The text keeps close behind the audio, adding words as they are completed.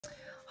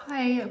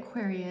Hi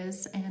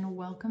Aquarius, and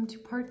welcome to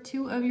part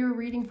 2 of your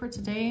reading for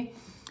today.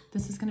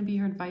 This is going to be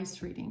your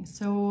advice reading.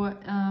 So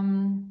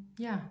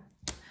yeah,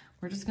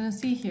 we're just going to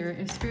see here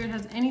if Spirit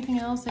has anything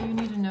else that you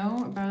need to know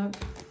about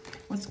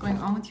what's going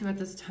on with you at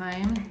this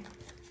time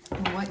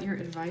and what your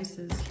advice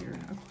is here,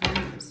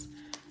 Aquarius.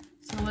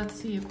 So let's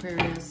see,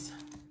 Aquarius.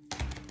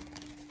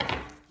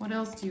 What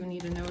else do you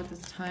need to know at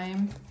this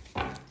time?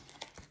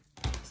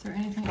 Is there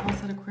anything else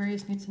that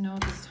Aquarius needs to know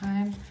at this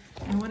time?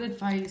 And what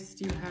advice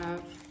do you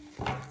have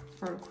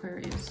for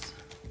Aquarius?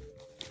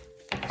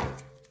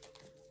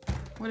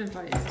 What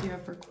advice do you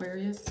have for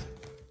Aquarius?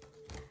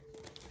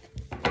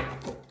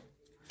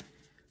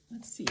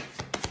 Let's see.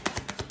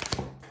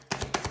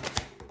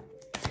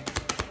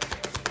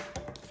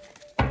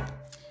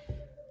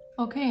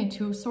 Okay,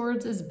 Two of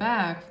Swords is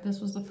back.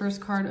 This was the first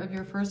card of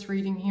your first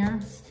reading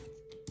here.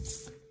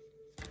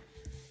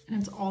 And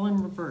it's all in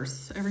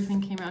reverse.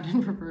 Everything came out in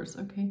reverse,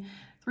 okay?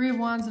 Three of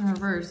Wands in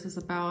reverse is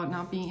about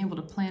not being able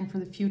to plan for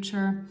the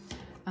future.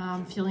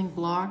 Feeling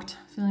blocked,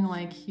 feeling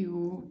like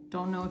you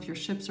don't know if your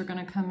ships are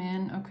going to come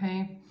in,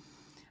 okay?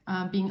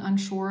 Being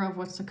unsure of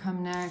what's to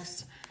come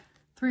next.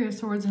 Three of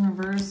Swords in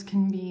reverse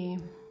can be,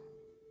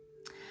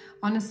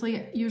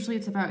 honestly, usually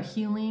it's about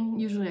healing.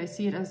 Usually I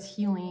see it as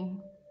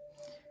healing,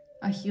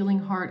 a healing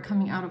heart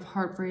coming out of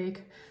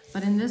heartbreak.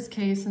 But in this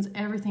case, since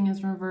everything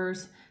is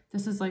reverse,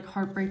 this is like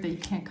heartbreak that you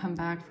can't come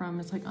back from.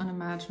 It's like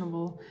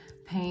unimaginable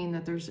pain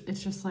that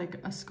it's just like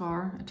a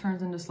scar. It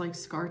turns into like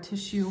scar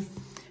tissue.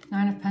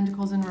 Nine of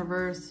Pentacles in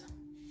reverse.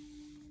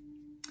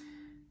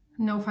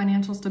 No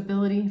financial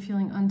stability,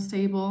 feeling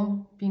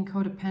unstable, being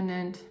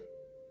codependent.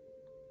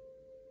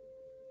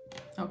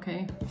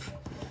 Okay.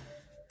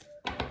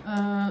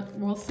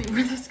 We'll see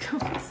where this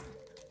goes.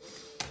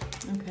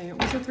 Okay,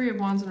 what's the Three of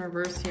Wands in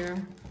reverse here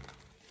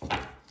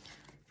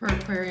for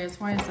Aquarius?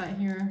 Why is that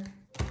here?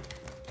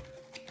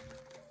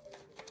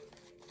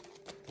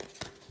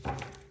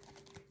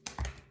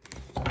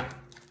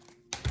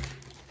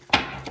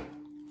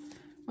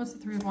 What's the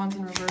Three of Wands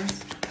in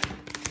reverse?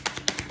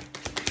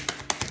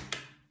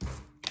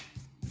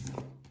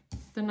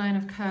 The Nine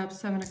of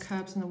Cups, Seven of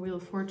Cups, and the Wheel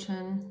of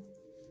Fortune.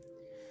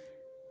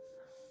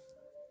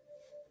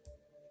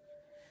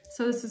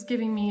 So this is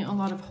giving me a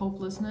lot of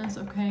hopelessness,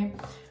 okay?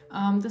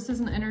 This is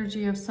an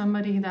energy of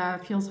somebody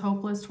that feels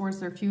hopeless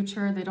towards their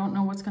future. They don't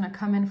know what's going to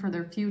come in for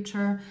their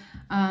future.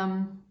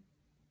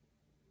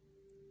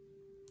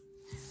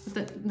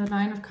 The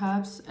Nine of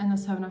Cups and the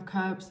Seven of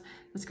Cups,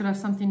 this could have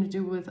something to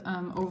do with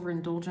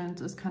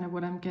overindulgence is kind of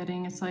what I'm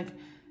getting. It's like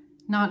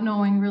not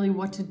knowing really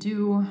what to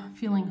do,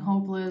 feeling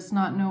hopeless,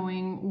 not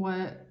knowing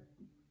where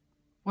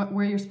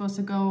you're supposed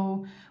to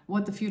go,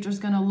 what the future is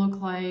going to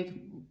look like.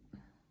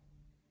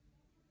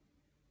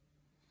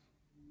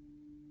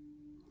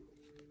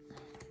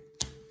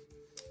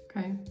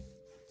 Okay.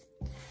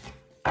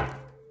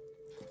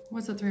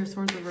 What's the Three of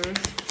Swords reverse?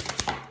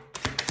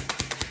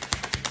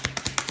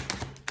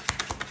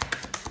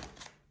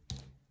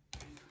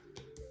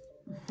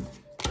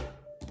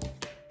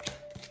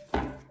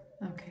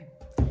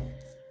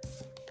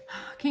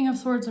 King of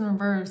Swords in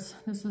reverse.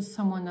 This is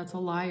someone that's a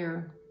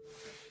liar.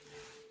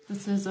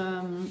 This is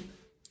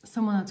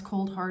someone that's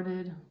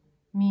cold-hearted,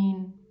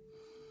 mean,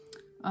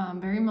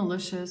 very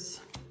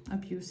malicious,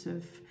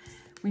 abusive.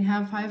 We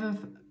have Five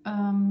of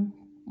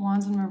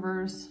Wands in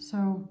reverse.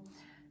 So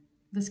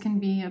this can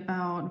be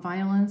about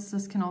violence.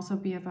 This can also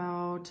be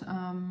about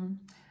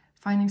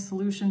finding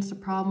solutions to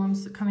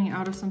problems, coming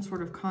out of some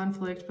sort of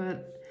conflict.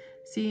 But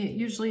see,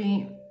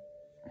 usually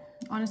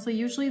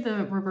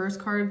the reverse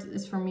cards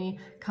is for me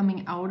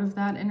coming out of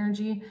that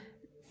energy,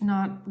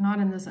 not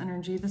in this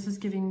energy. This is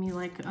giving me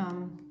like,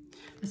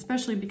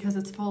 especially because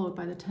it's followed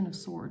by the Ten of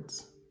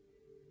Swords.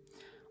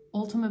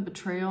 Ultimate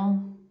betrayal.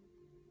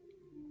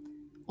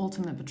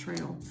 Ultimate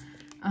betrayal.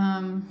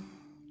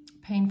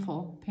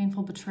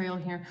 Painful betrayal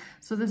here.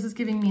 So this is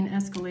giving me an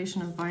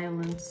escalation of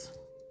violence.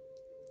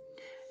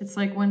 It's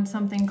like when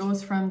something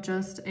goes from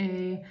just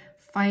a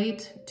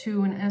fight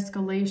to an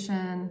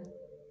escalation.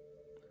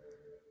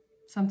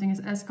 Something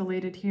is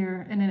escalated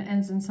here and it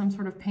ends in some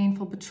sort of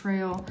painful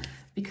betrayal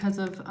because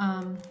of,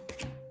 I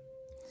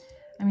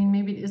mean,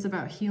 maybe it is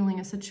about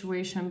healing a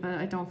situation, but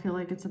I don't feel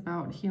like it's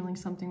about healing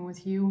something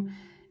with you.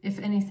 If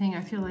anything,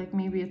 I feel like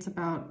maybe it's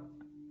about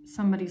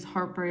somebody's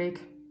heartbreak,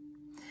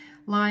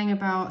 lying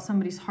about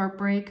somebody's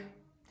heartbreak,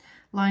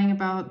 lying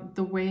about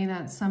the way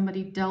that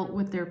somebody dealt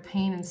with their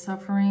pain and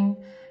suffering,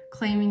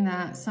 claiming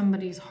that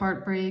somebody's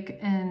heartbreak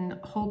and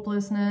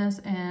hopelessness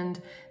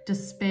and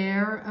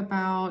despair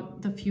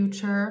about the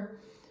future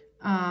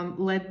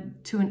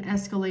led to an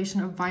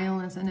escalation of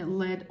violence, and it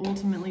led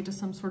ultimately to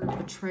some sort of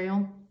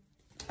betrayal.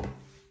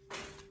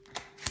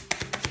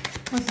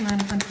 What's the Nine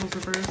of Pentacles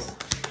reverse?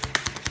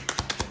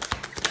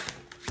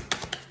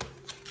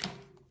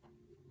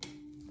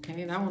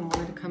 Okay, that one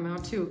wanted to come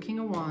out too. King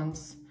of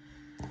Wands.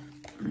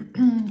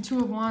 Two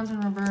of Wands in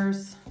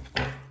reverse.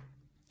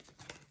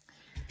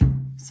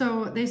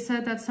 So they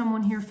said that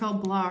someone here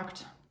felt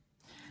blocked.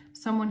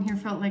 Someone here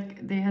felt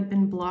like they had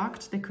been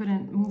blocked. They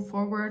couldn't move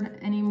forward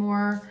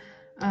anymore.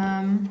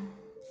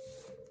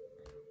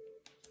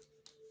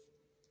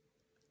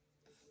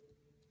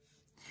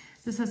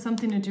 This has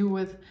something to do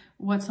with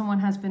what someone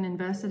has been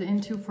invested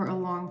into for a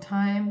long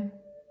time.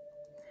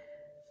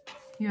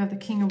 You have the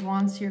King of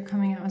Wands here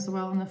coming out as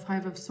well, and the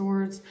Five of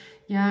Swords.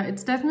 Yeah,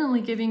 it's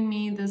definitely giving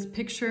me this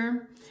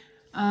picture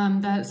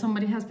that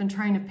somebody has been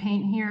trying to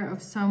paint here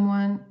of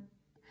someone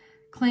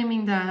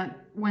claiming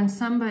that when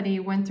somebody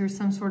went through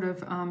some sort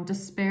of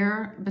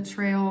despair,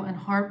 betrayal, and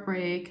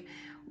heartbreak,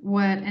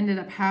 what ended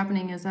up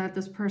happening is that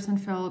this person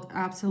felt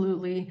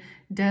absolutely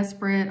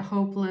desperate,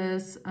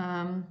 hopeless,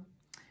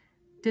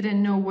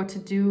 didn't know what to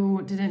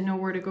do, didn't know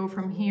where to go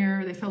from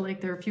here. They felt like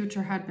their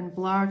future had been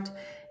blocked.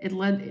 It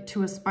led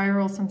to a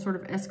spiral, some sort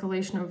of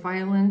escalation of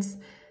violence.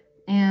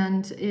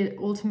 And it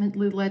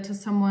ultimately led to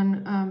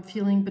someone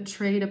feeling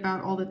betrayed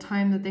about all the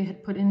time that they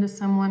had put into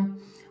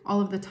someone, all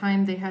of the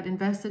time they had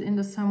invested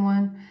into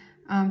someone,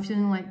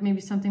 feeling like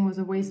maybe something was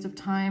a waste of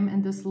time.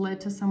 And this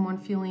led to someone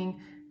feeling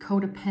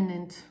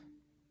codependent.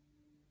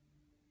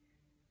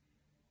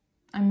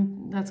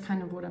 That's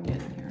kind of what I'm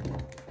getting here.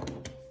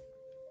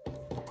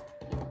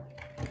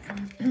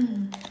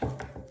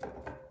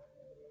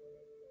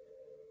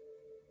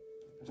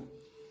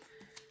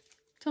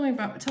 Tell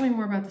me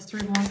more about this Three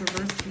of Wands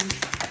reverse,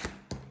 please.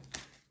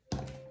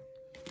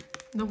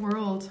 The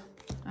World,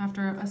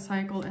 after a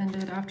cycle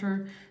ended,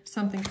 after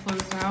something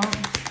closed out.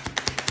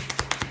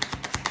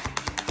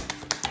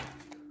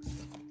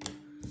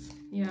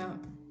 Yeah.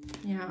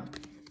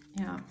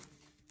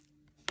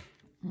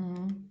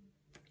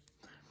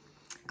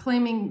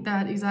 Claiming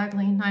that,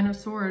 exactly, Nine of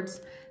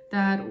Swords,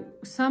 that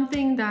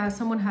something that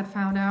someone had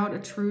found out, a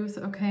truth,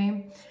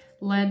 okay,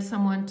 led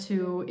someone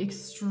to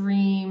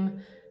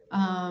extreme,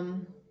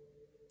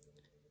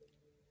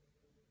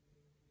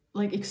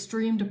 like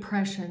extreme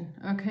depression,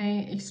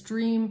 okay,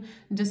 extreme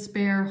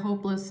despair,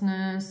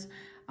 hopelessness,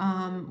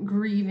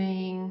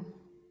 grieving,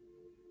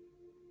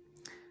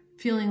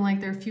 feeling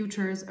like their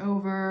future is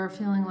over,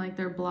 feeling like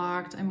they're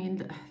blocked. I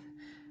mean,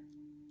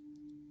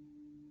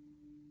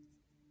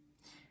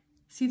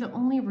 see, the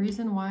only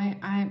reason why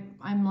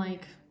I'm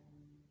like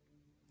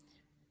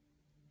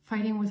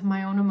fighting with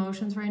my own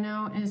emotions right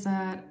now is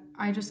that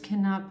I just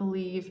cannot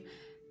believe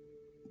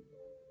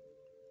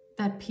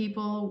that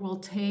people will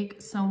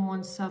take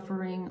someone's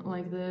suffering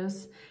like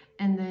this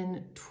and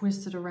then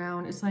twist it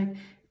around. It's like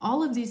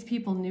all of these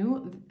people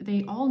knew,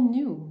 they all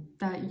knew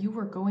that you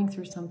were going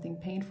through something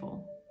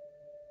painful,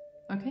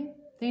 okay?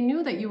 They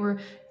knew that you were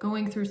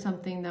going through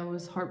something that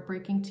was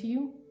heartbreaking to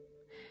you,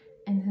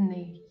 and then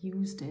they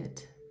used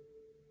it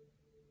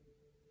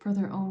for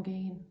their own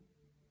gain.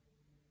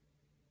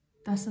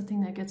 That's the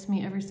thing that gets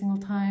me every single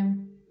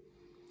time,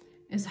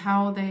 is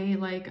how they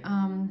like,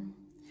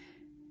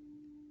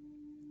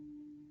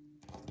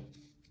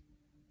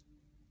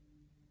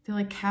 they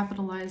like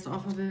capitalized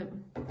off of it.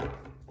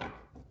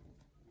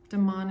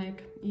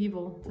 Demonic,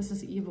 evil. This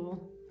is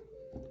evil.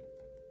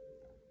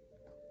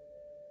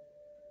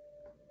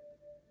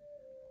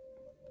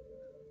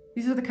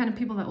 These are the kind of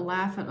people that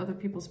laugh at other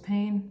people's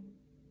pain.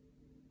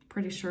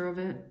 Pretty sure of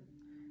it.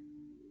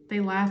 They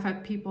laugh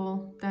at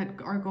people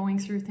that are going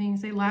through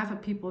things. They laugh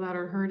at people that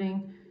are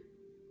hurting.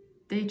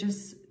 They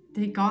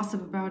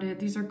gossip about it.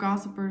 These are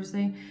gossipers.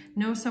 They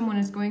know someone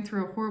is going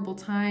through a horrible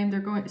time.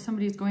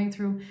 Somebody's going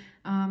through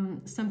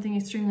something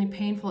extremely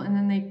painful, and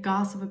then they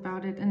gossip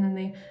about it, and then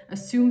they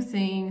assume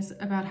things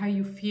about how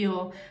you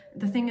feel.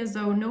 The thing is,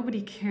 though,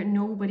 nobody cared.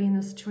 Nobody in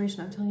this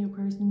situation, I'm telling you,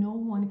 Aquarius, no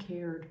one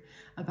cared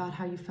about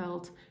how you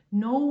felt.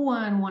 No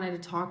one wanted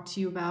to talk to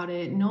you about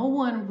it. No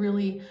one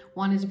really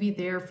wanted to be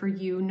there for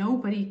you.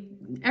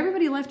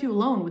 Everybody left you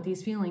alone with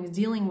these feelings,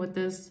 dealing with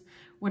this,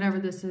 whatever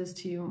this is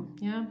to you.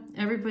 Yeah,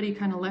 everybody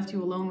kind of left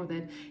you alone with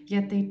it,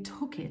 yet they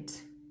took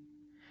it,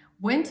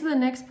 went to the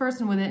next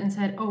person with it and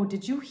said, oh,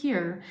 did you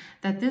hear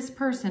that this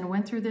person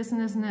went through this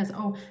and this and this?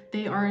 Oh,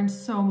 they are in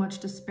so much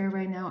despair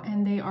right now,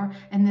 and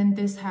then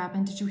this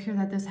happened. Did you hear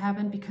that this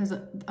happened because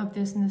of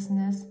this and this and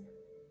this?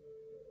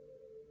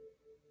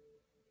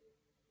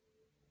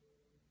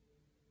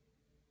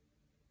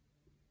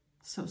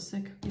 So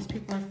sick. These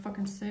people are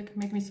fucking sick.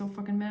 Make me so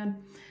fucking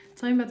mad.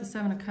 Tell me about the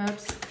Seven of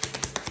Cups.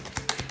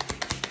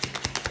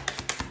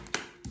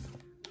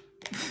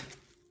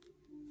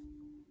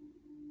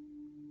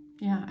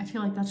 Yeah, I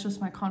feel like that's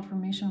just my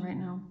confirmation right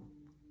now.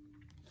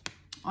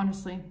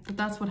 Honestly,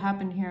 that's what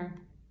happened here.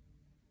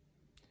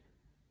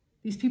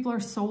 These people are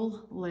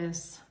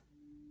soulless.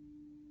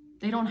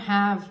 They don't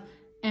have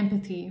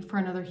empathy for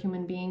another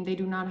human being. They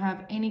do not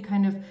have any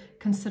kind of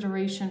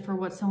consideration for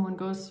what someone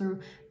goes through.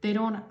 They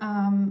don't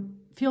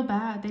feel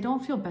bad. They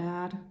don't feel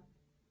bad.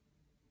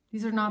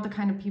 These are not the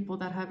kind of people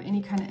that have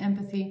any kind of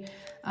empathy.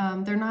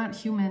 They're not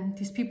human.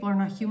 These people are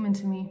not human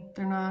to me.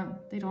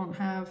 They don't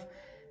have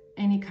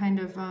any kind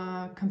of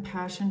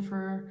compassion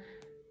for...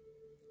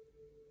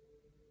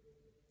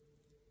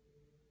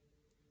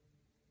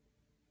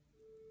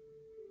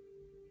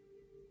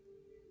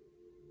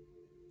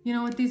 You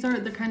know what? These are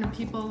the kind of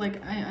people,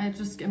 like, I'm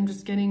just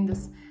getting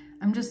this,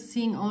 I'm just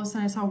seeing, all of a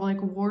sudden I saw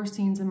like war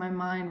scenes in my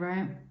mind,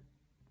 right?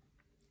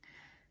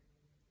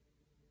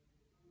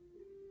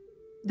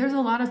 There's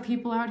a lot of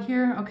people out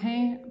here,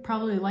 okay,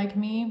 probably like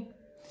me,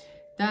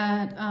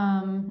 that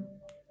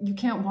you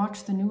can't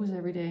watch the news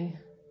every day.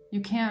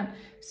 You can't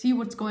see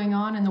what's going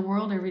on in the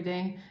world every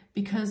day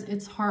because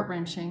it's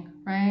heart-wrenching,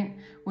 right?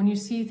 When you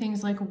see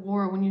things like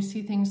war, when you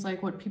see things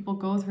like what people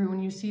go through,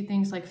 when you see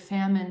things like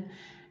famine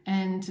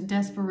and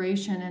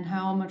desperation and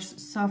how much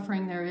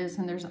suffering there is,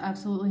 and there's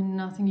absolutely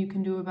nothing you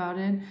can do about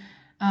it,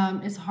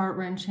 it's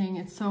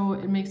heart-wrenching.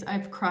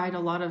 I've cried a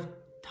lot of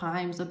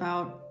times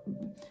about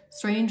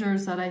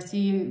strangers that I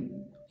see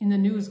in the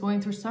news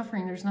going through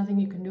suffering. There's nothing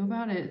you can do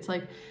about it. It's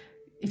like,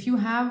 if you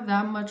have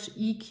that much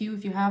EQ,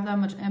 if you have that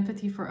much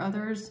empathy for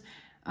others,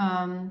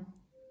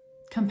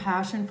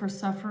 compassion for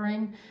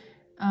suffering,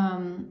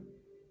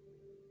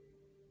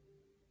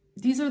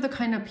 these are the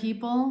kind of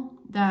people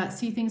that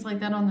see things like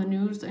that on the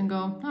news and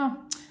go,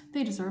 oh,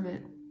 they deserve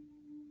it.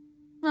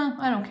 No,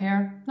 I don't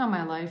care. Not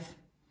my life.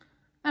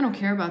 I don't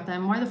care about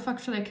them. Why the fuck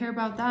should I care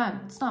about that?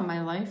 It's not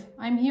my life.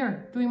 I'm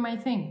here doing my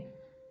thing.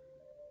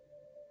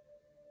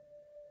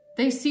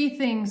 They see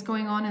things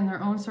going on in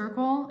their own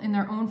circle, in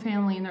their own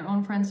family, in their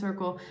own friend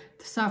circle,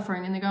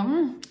 suffering, and they go,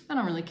 I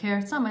don't really care.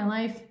 It's not my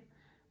life,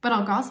 but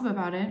I'll gossip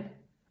about it.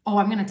 Oh,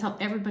 I'm going to tell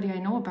everybody I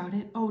know about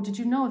it. Oh, did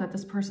you know that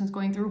this person's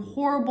going through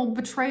horrible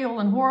betrayal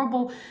and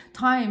horrible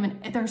time,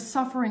 and they're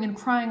suffering and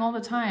crying all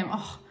the time?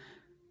 Oh,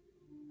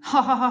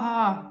 ha ha ha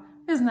ha.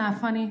 Isn't that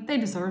funny? They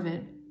deserve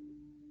it.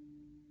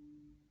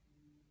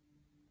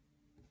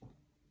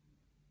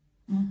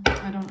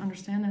 I don't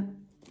understand it.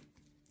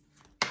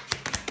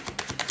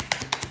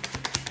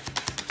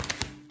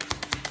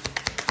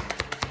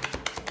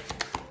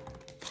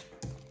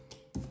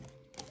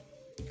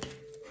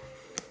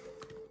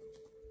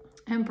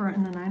 Emperor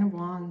and the Nine of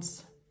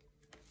Wands.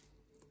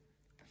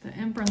 The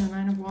Emperor and the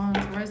Nine of Wands.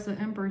 Why is the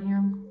Emperor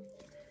here?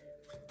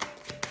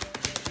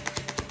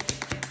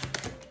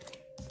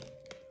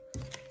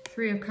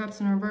 Three of Cups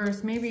in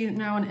reverse. Maybe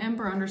now an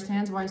Emperor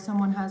understands why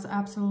someone has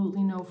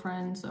absolutely no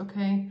friends,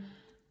 okay?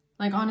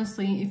 Like,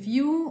 honestly, if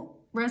you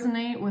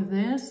resonate with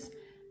this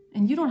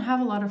and you don't have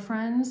a lot of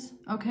friends,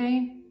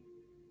 okay?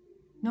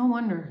 No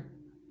wonder.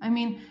 I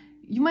mean,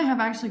 you might have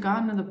actually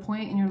gotten to the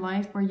point in your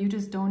life where you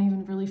just don't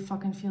even really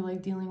fucking feel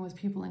like dealing with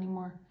people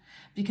anymore.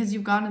 Because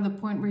you've gotten to the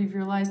point where you've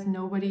realized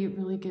nobody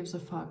really gives a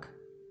fuck.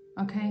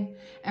 Okay?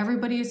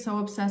 Everybody is so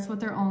obsessed with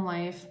their own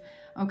life.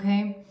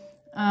 Okay?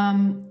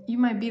 You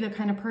might be the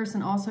kind of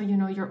person also, you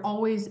know, you're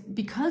always,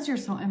 because you're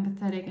so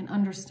empathetic and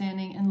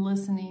understanding and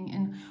listening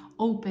and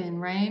open,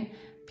 right?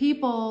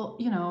 People,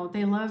 you know,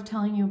 they love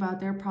telling you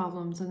about their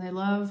problems, and they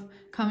love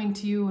coming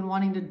to you and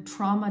wanting to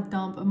trauma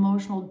dump,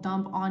 emotional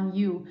dump on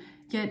you.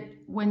 Yet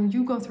when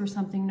you go through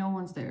something, no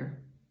one's there.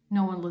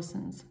 No one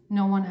listens.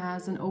 No one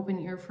has an open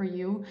ear for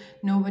you.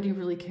 Nobody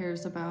really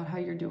cares about how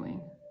you're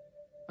doing.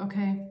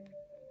 Okay?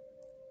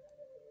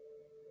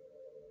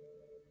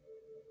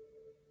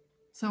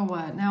 So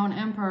what? Now an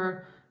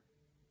Emperor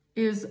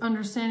is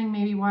understanding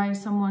maybe why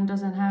someone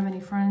doesn't have any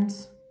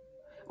friends.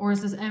 Or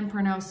is this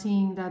Emperor now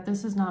seeing that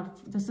this is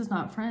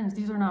not friends?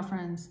 These are not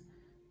friends.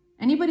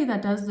 Anybody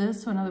that does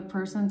this to another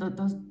person,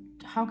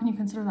 how can you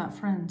consider that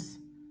friends?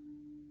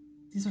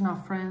 These are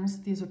not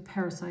friends. These are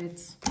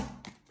parasites.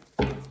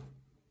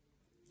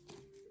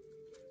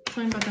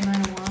 Talking about the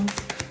Nine of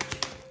Wands.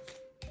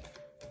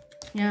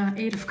 Yeah,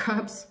 Eight of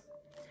Cups.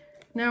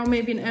 Now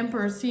maybe an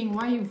Emperor is seeing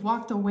why you've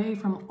walked away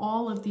from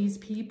all of these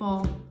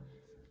people.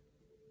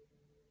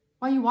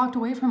 Why you walked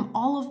away from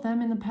all of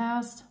them in the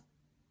past.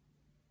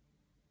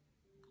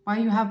 Why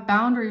you have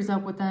boundaries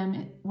up with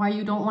them. Why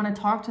you don't want to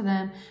talk to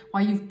them.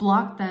 Why you've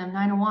blocked them.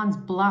 Nine of Wands,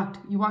 blocked.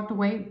 You walked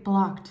away,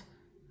 blocked.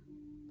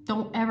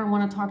 Don't ever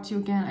want to talk to you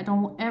again. I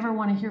don't ever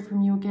want to hear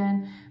from you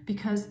again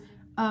because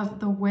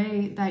of the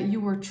way that you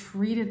were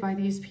treated by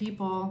these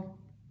people.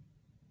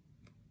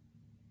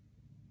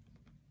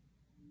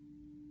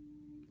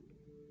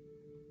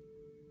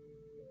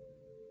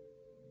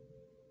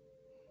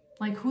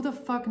 Like, who the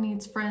fuck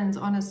needs friends,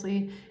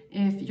 honestly,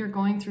 if you're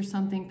going through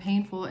something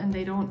painful and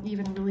they don't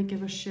even really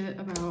give a shit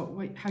about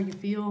how you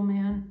feel,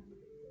 man?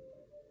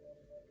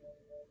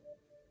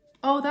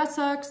 Oh, that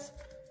sucks.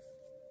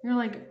 You're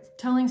like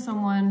telling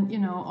someone, you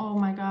know, oh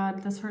my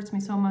God, this hurts me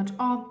so much.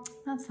 Oh,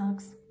 that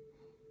sucks.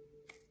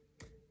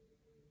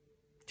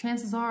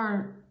 Chances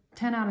are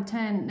 10 out of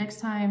 10, next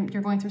time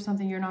you're going through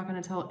something, you're not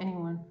going to tell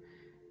anyone.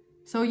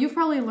 So you've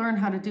probably learned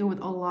how to deal with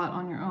a lot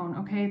on your own,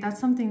 okay? That's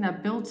something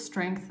that builds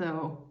strength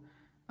though,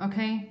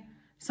 okay?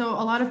 So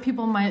a lot of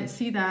people might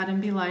see that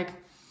and be like,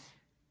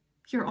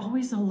 you're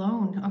always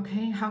alone,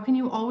 okay? How can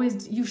you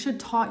always, you should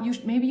talk,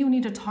 maybe you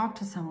need to talk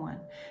to someone.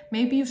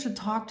 Maybe you should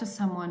talk to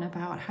someone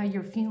about how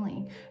you're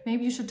feeling.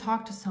 Maybe you should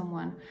talk to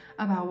someone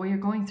about what you're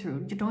going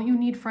through. Don't you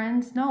need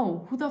friends?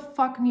 No, who the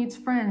fuck needs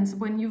friends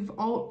when you've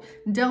all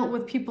dealt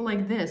with people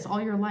like this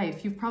all your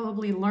life? You've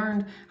probably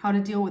learned how to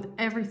deal with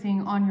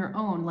everything on your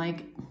own.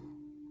 Like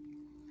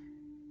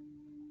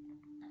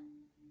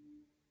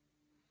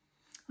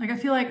Like, I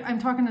feel like I'm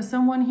talking to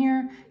someone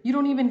here. You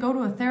don't even go to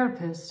a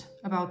therapist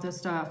about this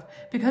stuff,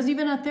 because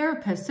even a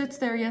therapist sits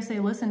there. Yes, they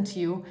listen to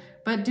you,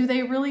 but do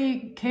they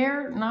really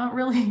care? Not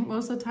really.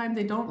 Most of the time,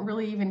 they don't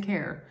really even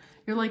care.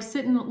 You're like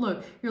sitting,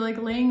 look, you're like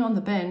laying on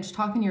the bench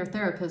talking to your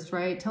therapist,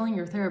 right? Telling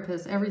your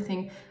therapist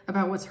everything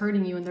about what's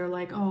hurting you. And they're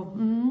like, oh,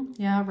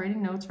 yeah,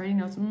 writing notes,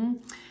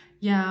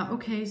 yeah,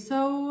 okay,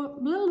 so,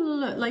 blah, blah,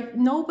 blah. Like,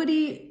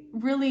 nobody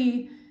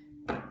really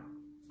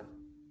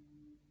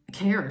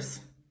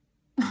cares,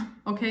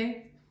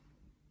 okay?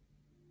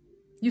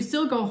 You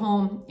still go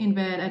home in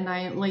bed at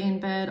night, lay in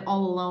bed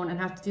all alone, and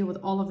have to deal with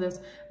all of this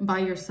by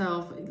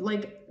yourself.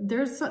 Like,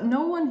 there's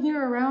no one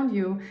here around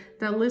you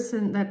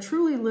that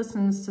truly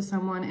listens to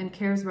someone and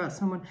cares about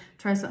someone,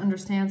 tries to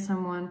understand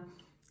someone.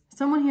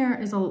 Someone here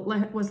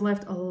was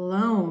left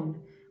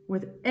alone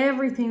with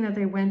everything that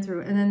they went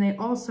through. And then they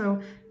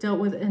also dealt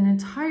with an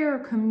entire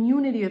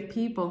community of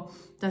people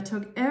that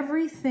took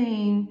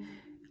everything,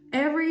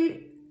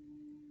 every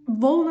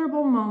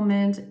vulnerable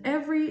moment,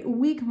 every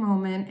weak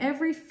moment,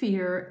 every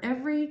fear,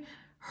 every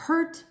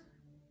hurt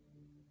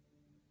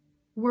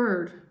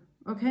word,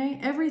 okay?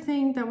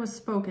 Everything that was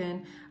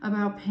spoken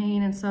about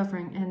pain and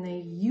suffering, and they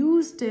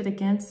used it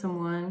against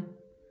someone,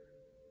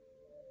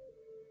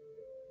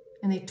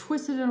 and they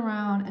twisted it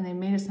around, and they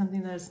made it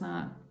something that it's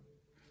not.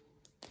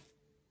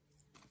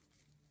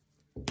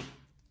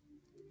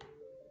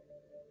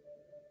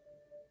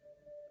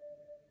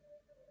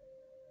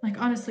 Like,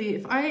 honestly,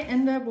 if I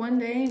end up one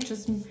day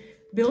just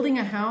building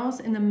a house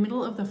in the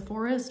middle of the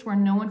forest where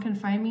no one can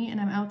find me and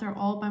I'm out there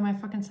all by my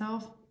fucking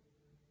self,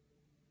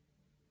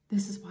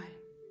 this is why,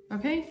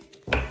 okay?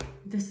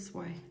 This is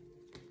why.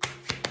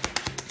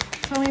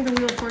 Tell me the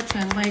Wheel of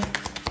Fortune. Like,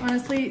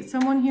 honestly,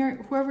 someone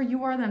here, whoever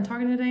you are that I'm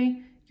talking to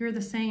today, you're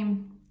the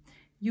same.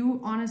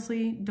 You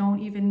honestly don't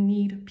even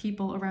need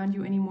people around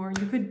you anymore.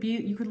 You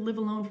could live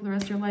alone for the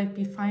rest of your life,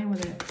 be fine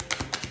with it.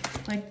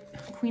 Like,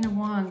 Queen of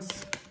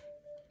Wands.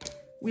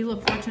 Wheel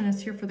of Fortune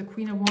is here for the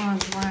Queen of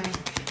Wands. Why?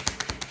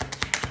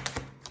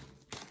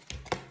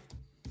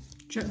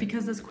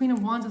 Because this Queen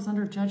of Wands is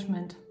under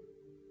judgment.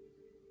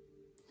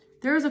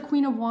 There is a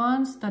Queen of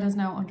Wands that is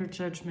now under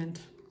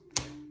judgment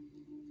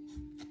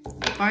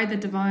by the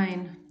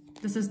divine.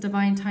 This is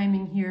divine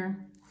timing here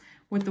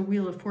with the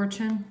Wheel of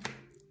Fortune.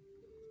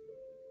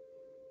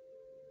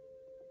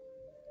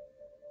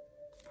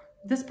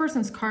 This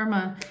person's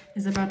karma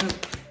is about to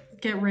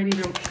get ready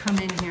to come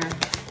in here.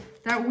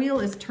 That wheel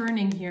is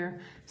turning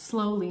here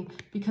slowly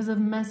because of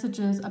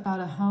messages about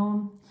a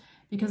home,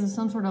 because of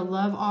some sort of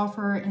love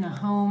offer in a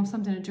home,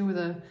 something to do with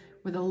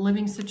a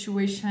living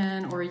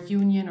situation or a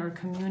union or a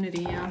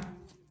community, yeah.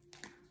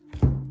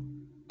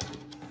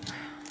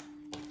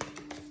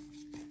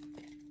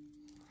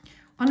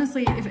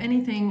 Honestly, if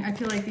anything, I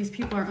feel like these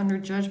people are under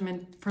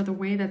judgment for the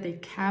way that they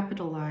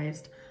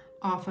capitalized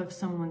off of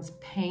someone's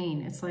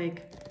pain. It's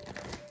like,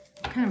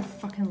 what kind of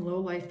fucking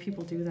low-life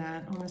people do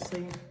that,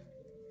 honestly?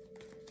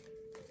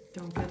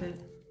 Don't get it.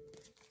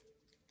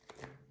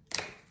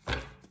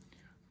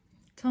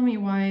 Tell me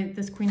why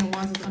this Queen of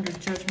Wands is under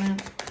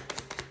judgment.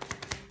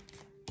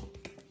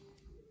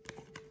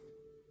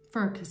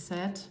 For a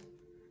cassette.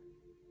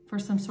 For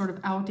some sort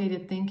of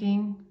outdated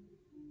thinking.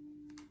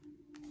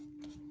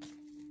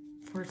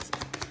 For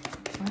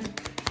what?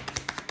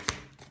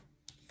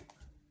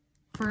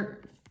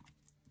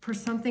 For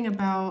something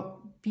about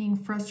being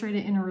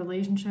frustrated in a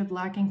relationship,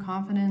 lacking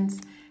confidence,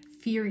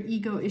 fear,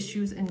 ego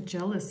issues, and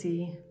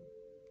jealousy.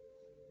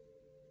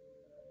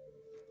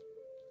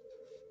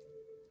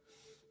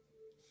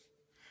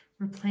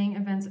 Replaying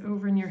events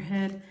over in your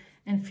head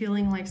and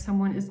feeling like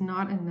someone is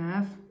not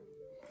enough.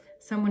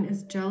 Someone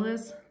is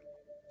jealous.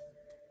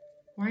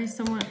 Why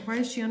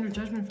is she under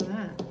judgment for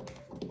that?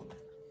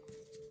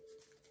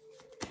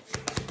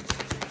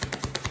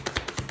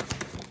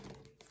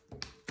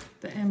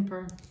 The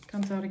Emperor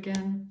comes out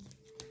again.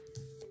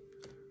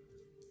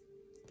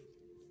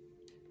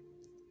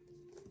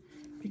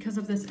 Because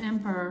of this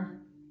Emperor,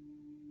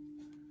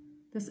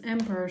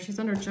 she's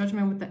under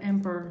judgment with the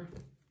Emperor.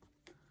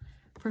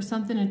 For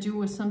something to do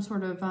with some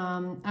sort of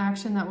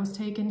action that was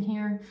taken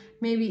here,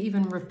 maybe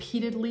even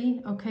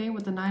repeatedly, okay,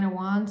 with the Nine of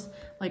Wands,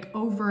 like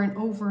over and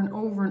over and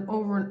over and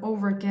over and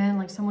over again,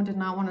 like someone did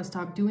not want to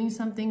stop doing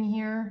something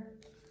here.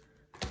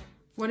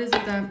 What is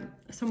it that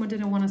someone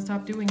didn't want to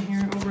stop doing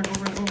here over and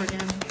over and over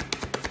again?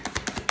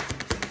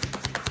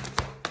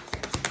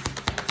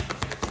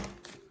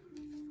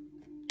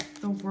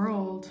 The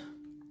World.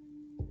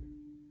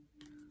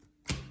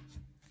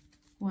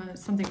 What,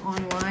 something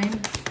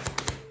online?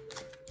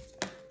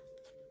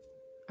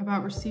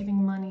 About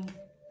receiving money.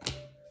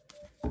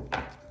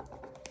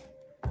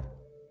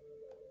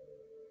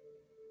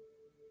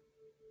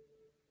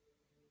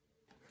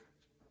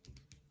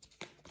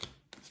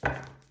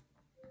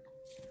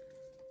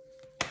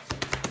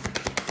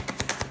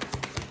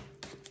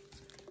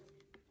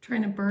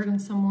 Trying to burden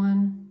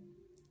someone.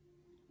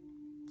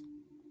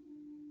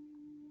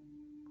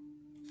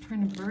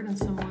 Trying to burden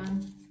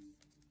someone.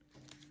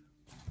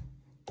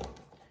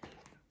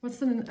 What's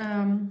the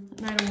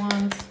Knight of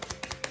Wands?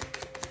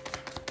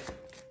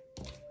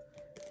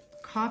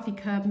 Coffee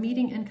cup,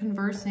 meeting and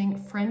conversing,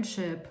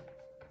 friendship.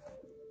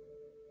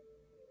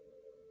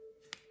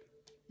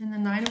 And the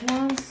Nine of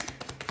Wands.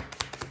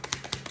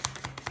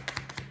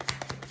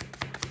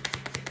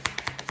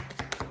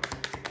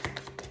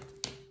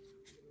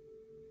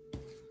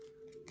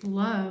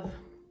 Love.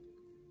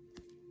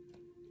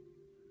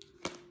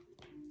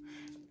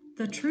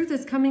 The truth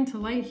is coming to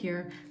light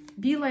here.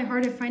 Be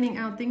lighthearted, finding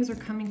out things are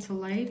coming to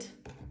light.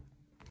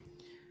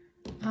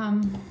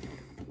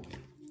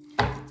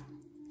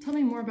 Tell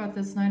me more about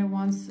this Knight of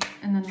Wands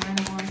and the Nine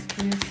of Wands,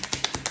 please.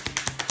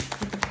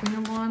 With the Queen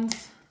of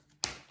Wands,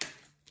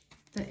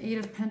 the Eight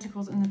of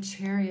Pentacles, and the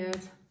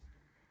Chariot.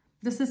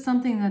 This is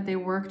something that they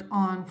worked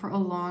on for a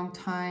long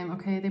time,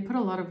 okay? They put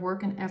a lot of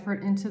work and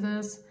effort into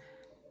this.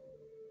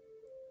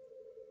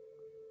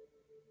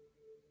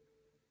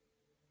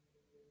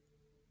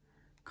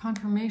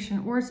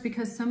 Confirmation, or it's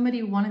because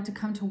somebody wanted to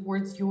come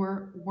towards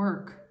your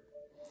work.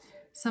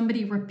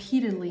 Somebody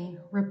repeatedly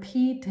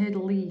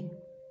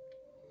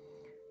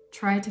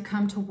tried to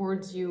come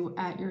towards you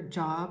at your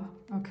job,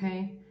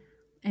 okay?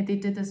 And they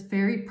did this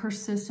very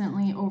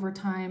persistently over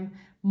time,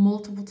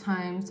 multiple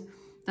times,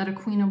 that a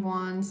Queen of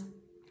Wands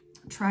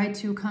tried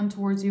to come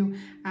towards you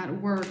at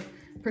work,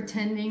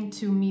 pretending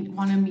to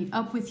want to meet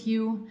up with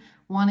you,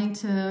 wanting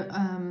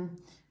to,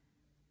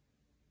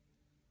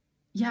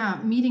 yeah,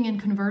 meeting and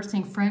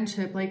conversing,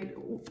 friendship, like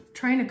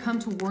trying to come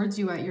towards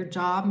you at your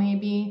job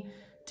maybe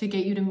to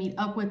get you to meet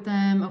up with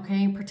them,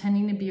 okay?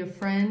 Pretending to be a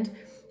friend,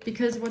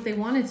 because what they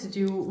wanted to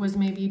do was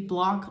maybe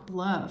block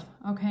love,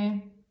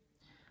 okay?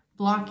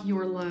 Block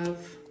your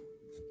love.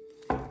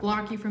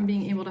 Block you from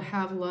being able to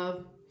have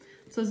love.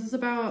 So this is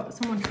about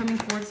someone coming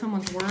towards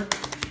someone's work.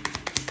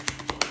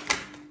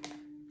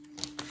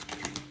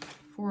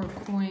 Four of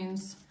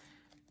Coins.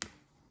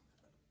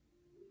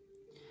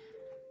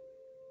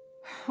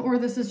 Or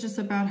this is just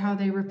about how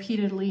they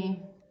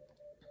repeatedly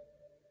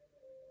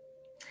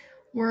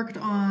worked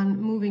on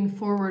moving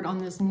forward on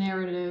this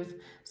narrative,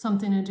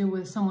 something to do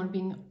with someone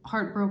being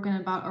heartbroken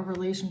about a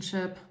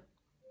relationship.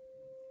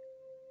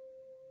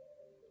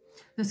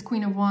 This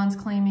Queen of Wands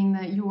claiming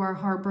that you are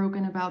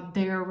heartbroken about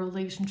their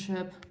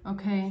relationship,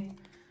 okay?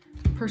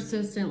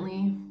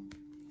 Persistently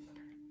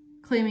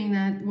claiming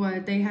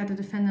that they had to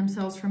defend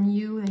themselves from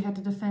you, they had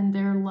to defend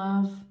their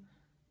love,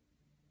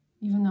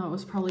 even though it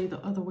was probably the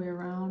other way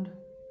around.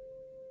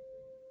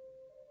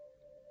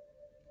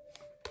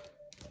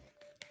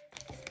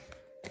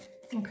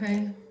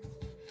 Okay.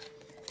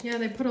 Yeah,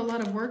 they put a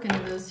lot of work into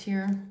this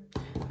here.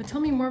 But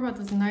tell me more about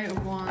this Knight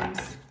of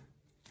Wands.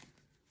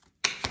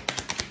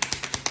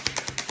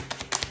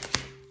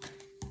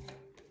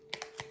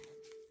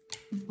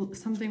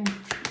 Something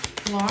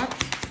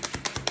blocked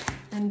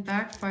and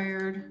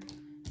backfired.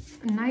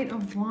 Knight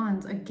of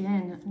Wands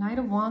again. Knight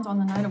of Wands on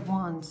the Knight of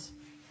Wands.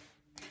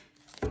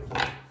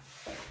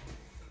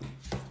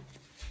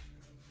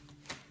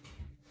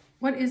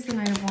 What is the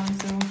Knight of Wands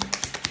though?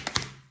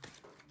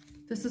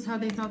 This is how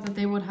they thought that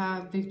they would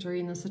have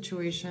victory in the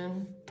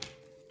situation.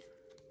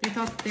 They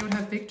thought that they would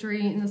have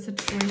victory in the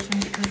situation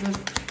because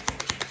of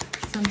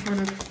some sort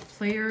of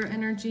player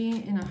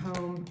energy in a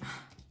home.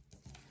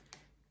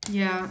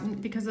 Yeah,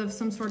 because of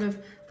some sort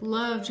of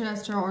love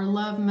gesture or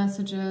love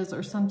messages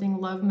or something,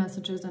 love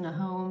messages in a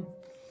home,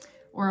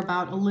 or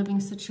about a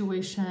living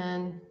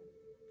situation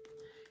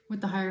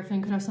with the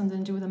Hierophant. Could have something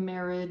to do with a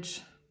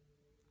marriage.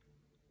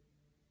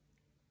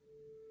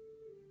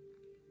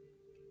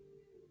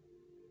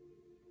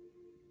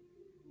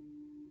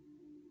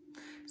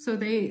 So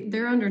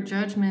they're under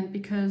judgment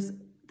because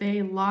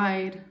they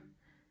lied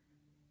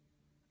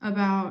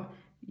about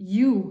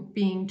you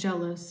being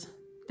jealous.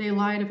 They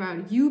lied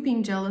about you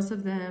being jealous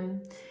of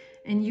them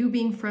and you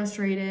being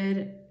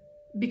frustrated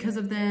because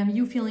of them,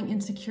 you feeling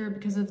insecure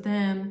because of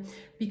them,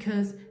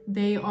 because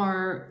they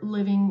are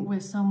living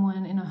with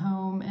someone in a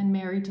home and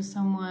married to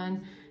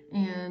someone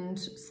and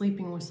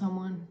sleeping with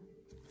someone.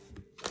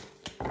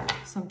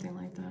 Something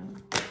like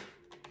that.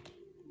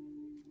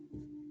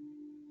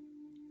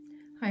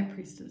 High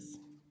Priestess.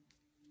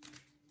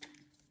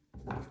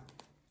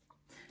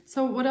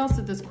 So what else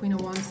did this Queen of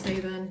Wands say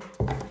then?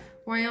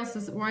 Why else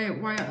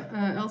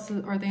else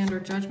are they under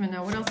judgment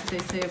now? What else did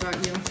they say about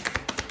you?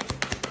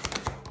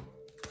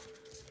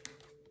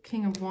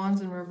 King of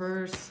Wands in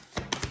reverse.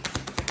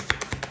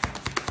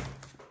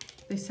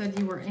 They said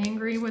you were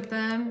angry with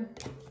them.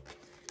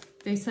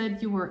 They said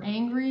you were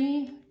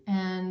angry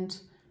and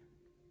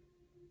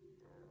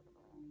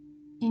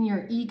in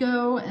your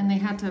ego, and they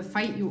had to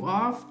fight you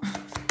off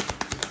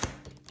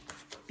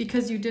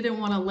because you didn't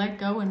want to let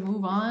go and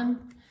move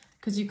on,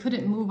 because you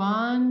couldn't move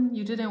on.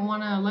 You didn't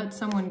want to let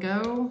someone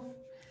go,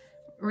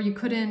 or you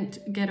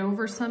couldn't get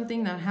over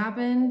something that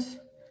happened,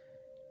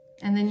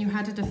 and then you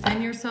had to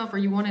defend yourself, or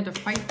you wanted to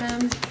fight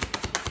them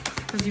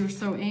because you were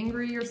so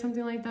angry or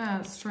something like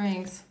that.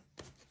 Strength.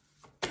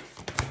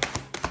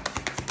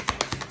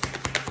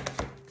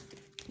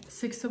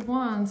 Six of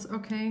Wands,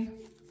 okay.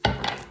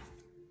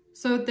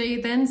 So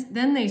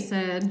then they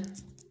said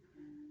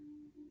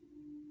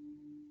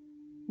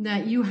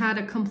that you had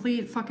a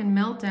complete fucking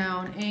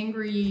meltdown,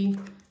 angry,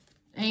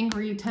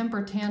 angry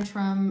temper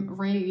tantrum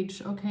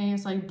rage, okay?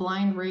 It's like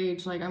blind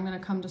rage, like I'm gonna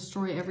come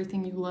destroy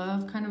everything you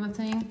love kind of a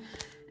thing.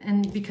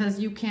 And because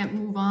you can't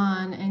move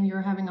on and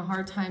you're having a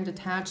hard time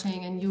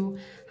detaching and you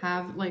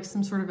have like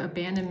some sort of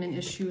abandonment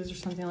issues or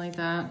something like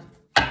that.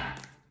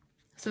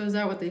 So is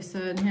that what they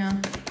said? Yeah.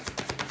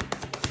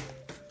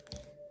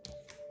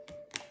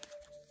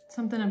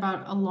 Something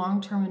about a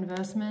long-term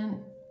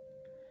investment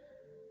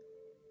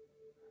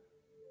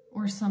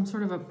or some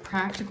sort of a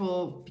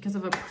practical, because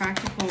of a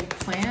practical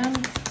plan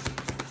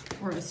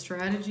or a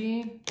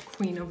strategy.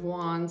 Queen of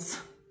Wands.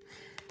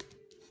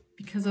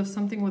 Because of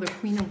something with a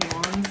Queen of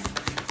Wands.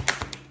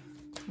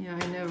 Yeah,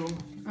 I know.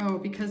 Oh,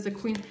 because the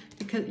Queen,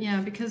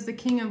 because the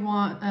King of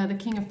the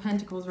King of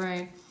Pentacles,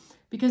 right?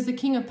 Because the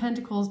King of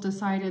Pentacles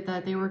decided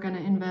that they were going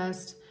to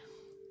invest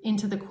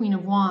into the Queen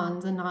of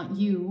Wands and not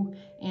you,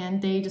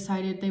 and they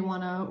decided they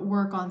want to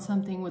work on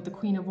something with the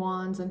Queen of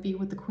Wands and be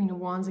with the Queen of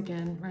Wands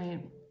again, right?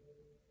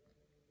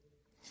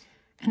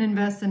 And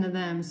invest into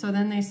them. So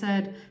then they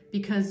said,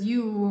 because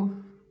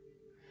you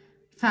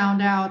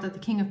found out that the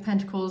King of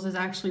Pentacles is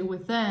actually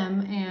with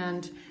them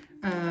and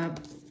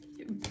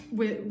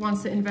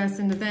wants to invest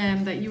into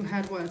them, that you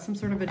had what, some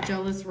sort of a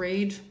jealous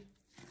rage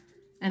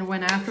and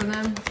went after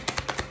them.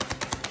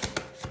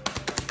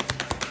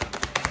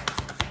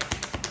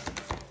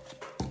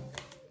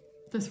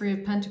 The Three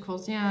of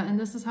Pentacles, yeah, and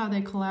this is how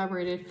they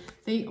collaborated.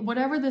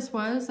 Whatever this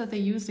was that they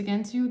used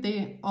against you,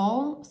 they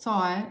all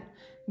saw it.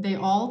 They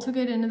all took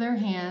it into their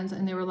hands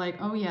and they were like,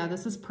 oh yeah,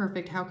 this is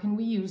perfect. How can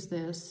we use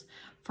this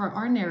for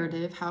our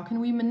narrative? How can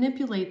we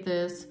manipulate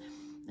this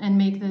and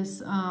make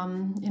this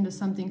into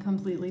something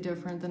completely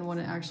different than what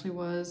it actually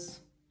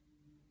was?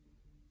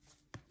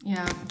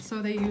 Yeah,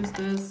 so they used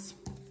this.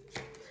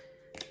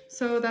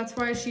 So that's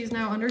why she's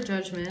now under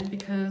judgment,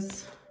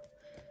 because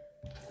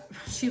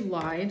she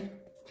lied,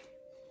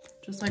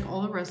 just like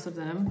all the rest of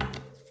them.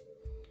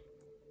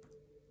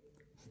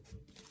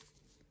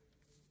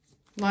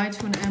 Lied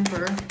to an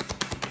emperor.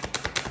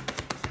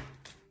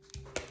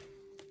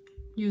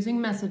 Using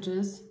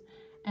messages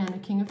and a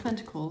King of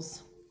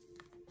Pentacles.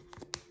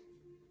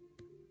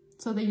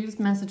 So they used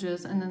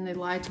messages and then they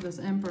lied to this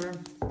emperor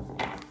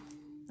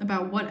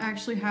about what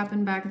actually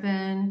happened back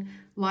then,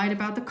 lied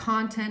about the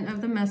content of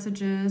the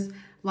messages,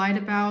 lied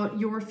about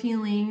your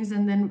feelings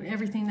and then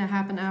everything that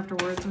happened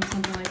afterwards or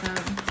something like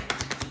that.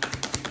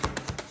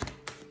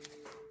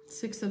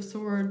 Six of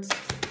Swords,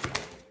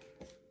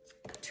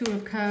 Two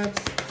of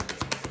Cups,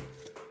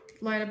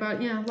 lied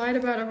about, yeah, lied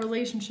about a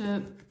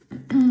relationship.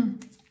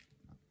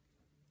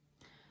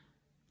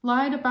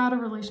 Lied about a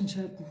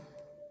relationship.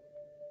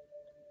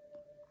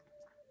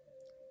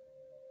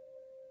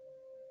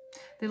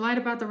 They lied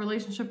about the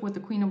relationship with the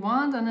Queen of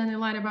Wands, and then they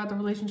lied about the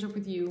relationship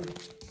with you.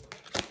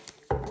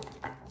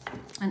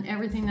 And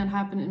everything that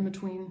happened in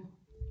between.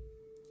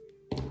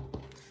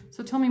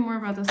 So tell me more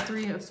about this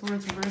Three of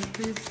Swords reverse,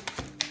 please.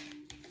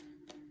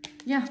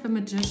 Yeah, the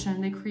Magician.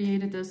 They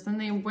created this. Then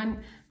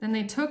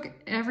they took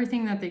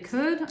everything that they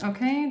could,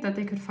 okay, that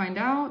they could find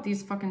out,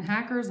 these fucking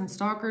hackers and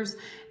stalkers,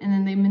 and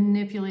then they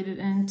manipulated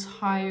an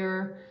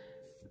entire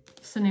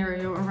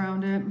scenario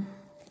around it.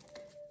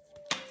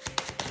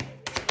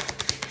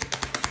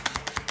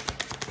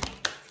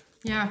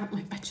 Yeah,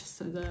 like I just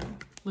said that.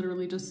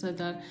 Literally just said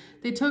that.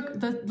 They took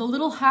the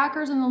little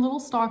hackers and the little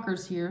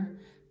stalkers here.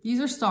 These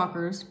are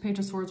stalkers, Page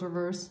of Swords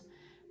reverse.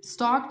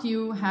 Stalked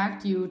you,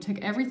 hacked you, took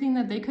everything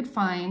that they could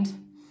find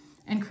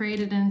and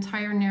created an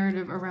entire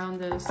narrative around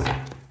this.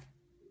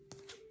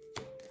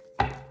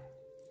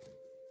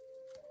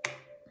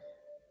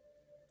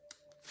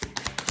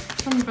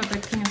 Something about the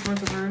King of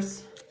Swords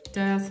reverse,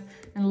 Death,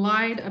 and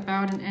lied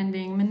about an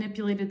ending,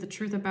 manipulated the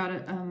truth about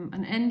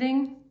an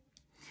ending,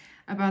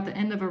 about the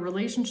end of a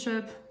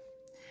relationship,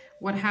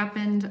 what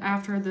happened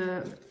after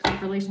the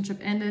relationship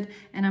ended,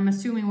 and I'm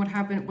assuming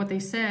what they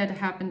said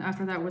happened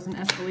after that was an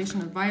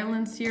escalation of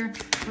violence here.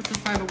 What's the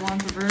Five of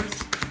Wands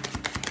reverse?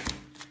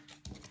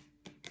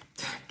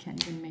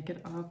 Can't even make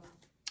it up.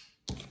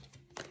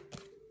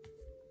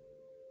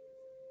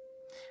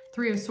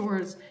 Three of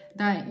Swords,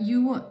 that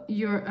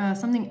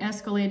something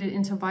escalated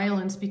into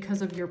violence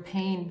because of your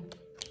pain.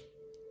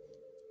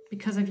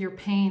 Because of your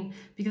pain,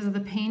 because of the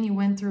pain you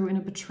went through in a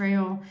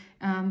betrayal,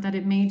 that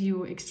it made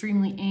you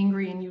extremely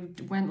angry and you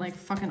went like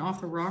fucking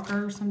off the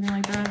rocker or something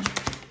like that.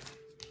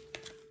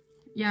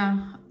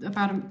 Yeah,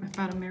 about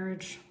a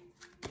marriage.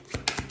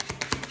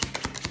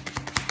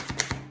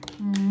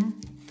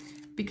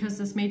 Because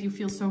this made you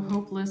feel so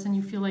hopeless and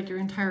you feel like your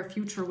entire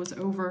future was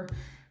over.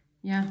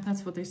 Yeah,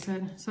 that's what they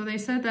said. So they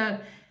said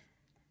that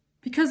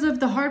because of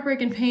the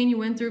heartbreak and pain you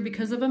went through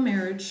because of a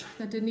marriage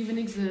that didn't even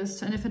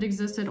exist, and if it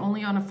existed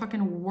only on a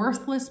fucking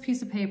worthless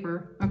piece of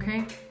paper,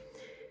 okay?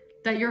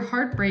 That your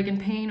heartbreak and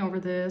pain over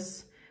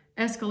this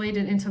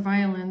escalated into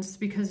violence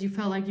because you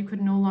felt like you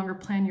could no longer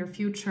plan your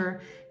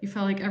future. You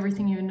felt like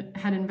everything you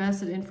had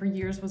invested in for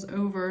years was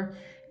over,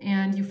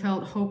 and you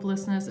felt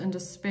hopelessness and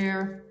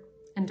despair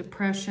and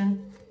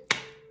depression.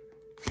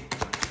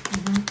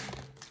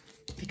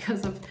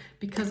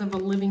 Because of a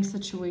living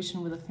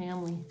situation with a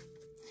family.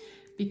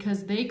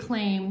 because they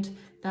claimed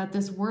that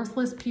this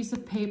worthless piece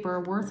of paper,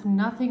 worth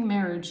nothing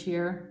marriage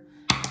here,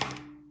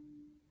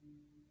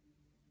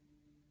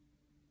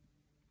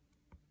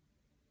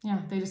 yeah,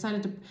 they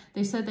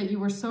said that you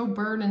were so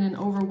burdened and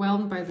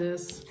overwhelmed by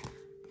this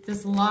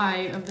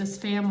lie of this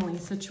family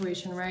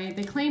situation, right?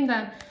 They claimed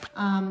that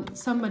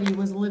somebody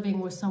was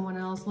living with someone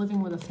else,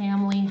 living with a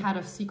family, had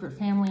a secret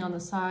family on the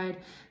side,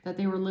 that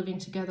they were living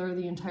together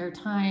the entire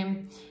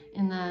time,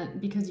 and that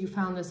because you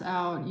found this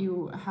out,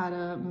 you had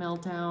a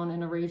meltdown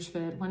and a rage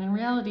fit, when in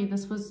reality,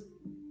 this was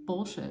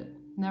bullshit.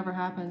 Never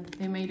happened.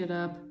 They made it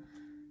up.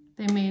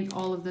 They made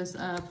all of this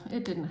up.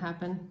 It didn't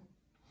happen.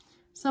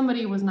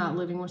 Somebody was not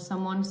living with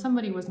someone.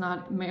 Somebody was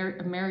not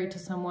married to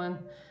someone.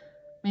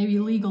 Maybe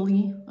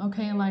legally,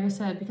 okay, like I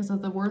said, because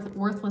of the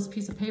worthless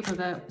piece of paper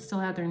that still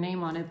had their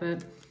name on it,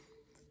 but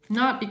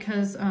not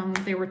because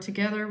they were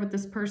together with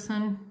this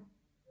person.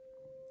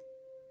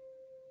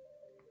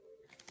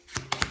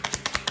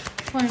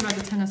 Talking about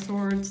the Ten of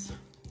Swords.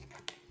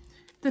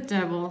 The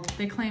Devil.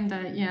 They claimed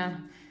that, yeah,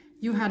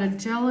 you had a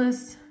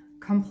jealous,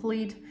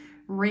 complete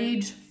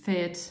rage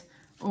fit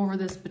over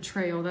this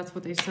betrayal. That's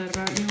what they said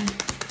about you.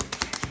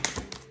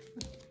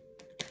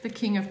 The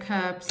King of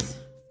Cups.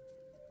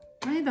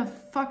 Why the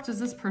fuck does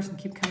this person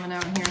keep coming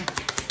out here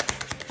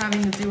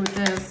having to do with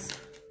this?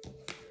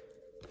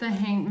 The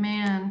Hanged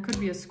Man. Could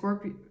be a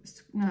Scorpio.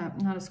 No,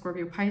 not a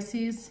Scorpio.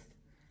 Pisces.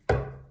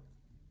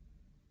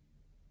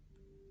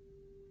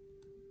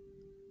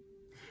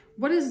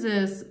 What is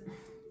this?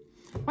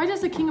 Why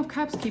does the King of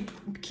Cups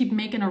keep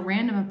making a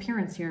random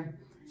appearance here?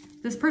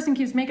 This person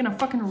keeps making a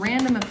fucking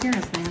random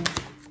appearance, man.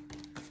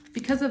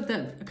 Because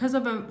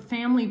of a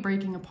family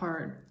breaking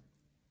apart.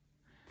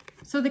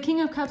 So the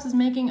King of Cups is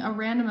making a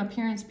random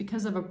appearance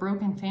because of a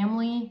broken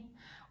family,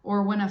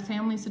 or when a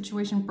family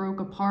situation broke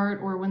apart,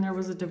 or when there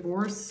was a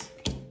divorce.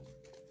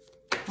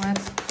 What?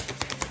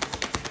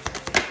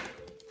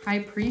 High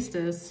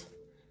Priestess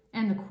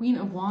and the Queen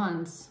of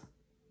Wands.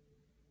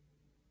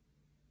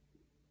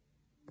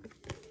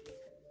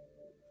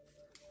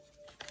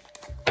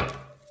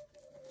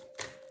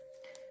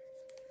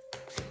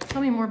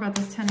 Tell me more about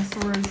this Ten of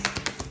Swords.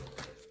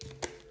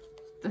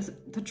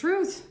 The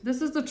truth.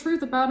 This is the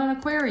truth about an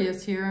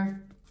Aquarius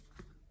here.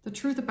 The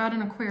truth about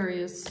an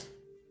Aquarius.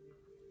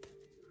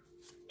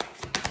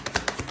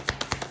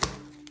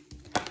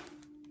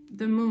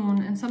 The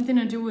Moon, and something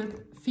to do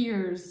with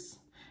fears.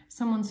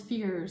 Someone's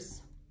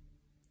fears.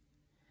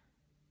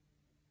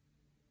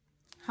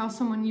 How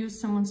someone used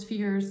someone's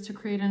fears to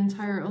create an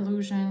entire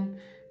illusion.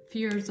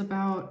 Fears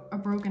about a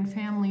broken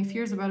family.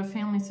 Fears about a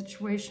family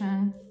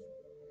situation.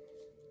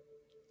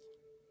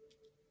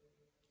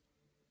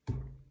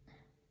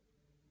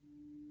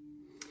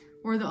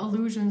 Or the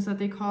illusions that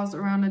they caused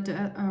around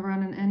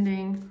an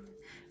ending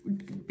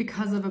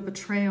because of a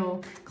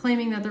betrayal,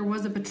 claiming that there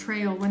was a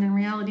betrayal when in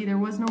reality there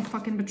was no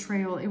fucking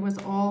betrayal. It was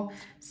all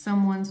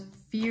someone's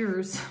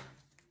fears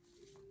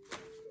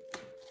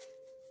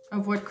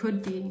of what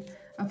could be,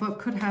 of what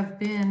could have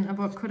been, of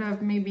what could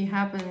have maybe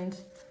happened.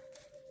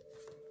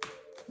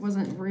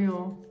 Wasn't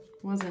real,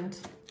 wasn't.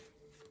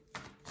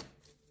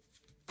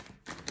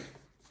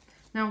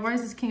 Now, why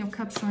is this King of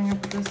Cups showing up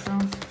with this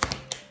though?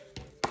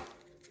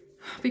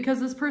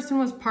 Because this person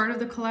was part of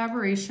the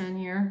collaboration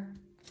here.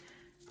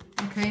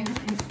 Okay,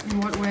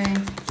 in what way?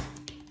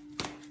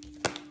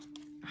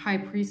 High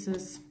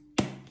Priestess.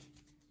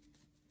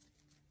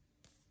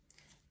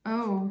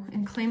 Oh,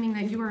 and claiming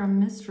that you are a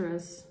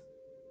mistress.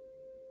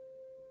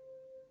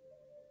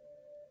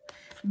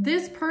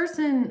 This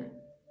person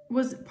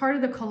was part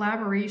of the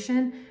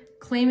collaboration,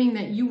 claiming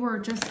that you were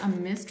just a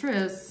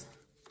mistress.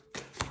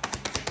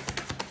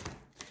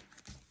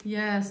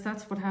 Yes,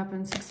 that's what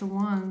happened. Six of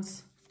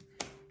Wands.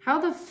 How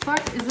the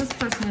fuck is this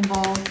person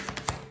involved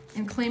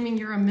in claiming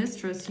you're a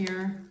mistress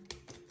here?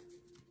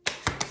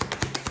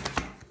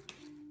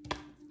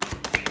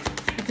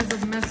 Because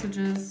of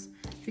messages.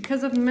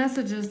 Because of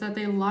messages that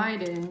they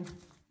lied in.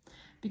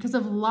 Because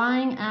of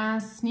lying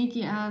ass,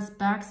 sneaky ass,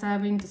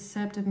 backstabbing,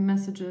 deceptive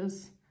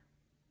messages.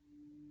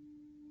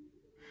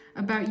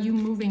 About you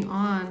moving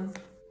on.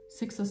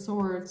 Six of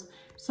Swords.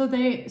 So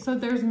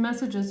there's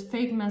messages,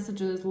 fake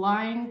messages,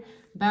 lying,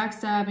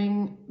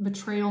 backstabbing,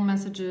 betrayal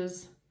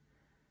messages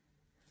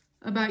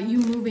about you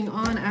moving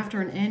on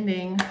after an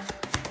ending.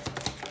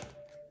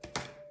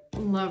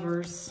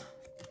 Lovers.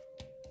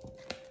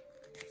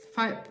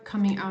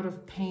 Coming out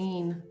of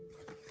pain.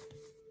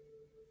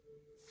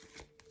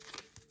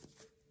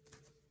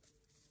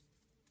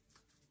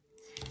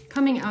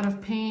 Coming out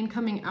of pain,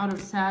 coming out of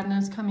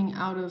sadness, coming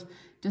out of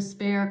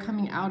despair,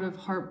 coming out of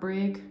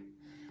heartbreak.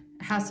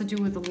 It has to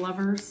do with the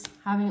lovers,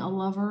 having a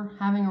lover,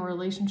 having a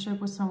relationship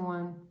with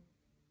someone.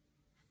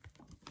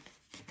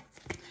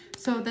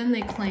 So then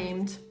they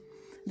claimed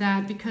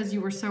that because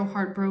you were so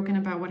heartbroken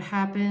about what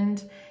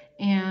happened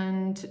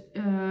and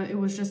it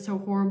was just so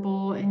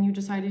horrible and you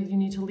decided you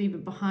need to leave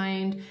it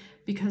behind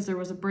because there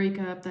was a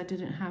breakup that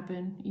didn't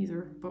happen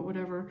either, but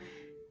whatever.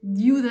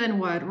 You then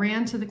what?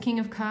 Ran to the King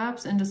of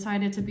Cups and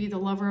decided to be the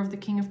lover of the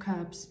King of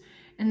Cups.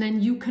 And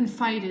then you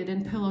confided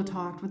and pillow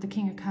talked with the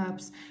King of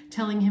Cups,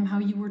 telling him how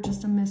you were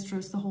just a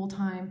mistress the whole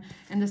time.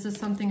 And this is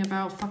something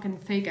about fucking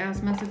fake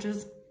ass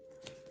messages.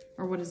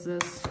 Or what is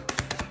this?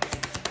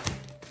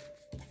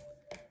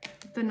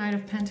 The Knight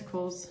of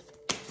Pentacles.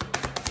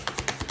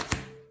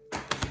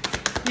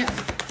 Yes,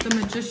 the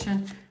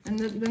Magician. And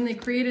then they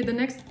created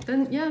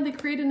they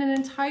created an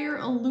entire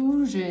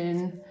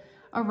illusion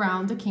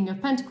around the King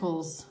of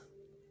Pentacles.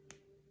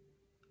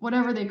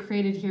 Whatever they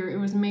created here, it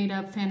was made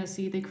up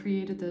fantasy. They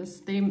created this.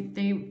 They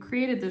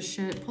created this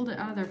shit, pulled it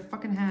out of their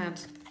fucking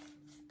hat.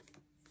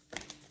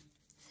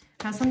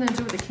 Has something to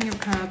do with the King of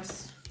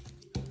Cups.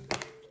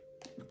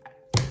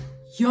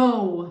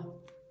 Yo,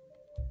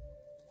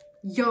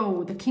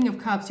 the King of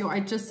Cups. Yo,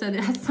 I just said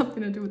it has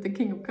something to do with the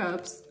King of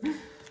Cups.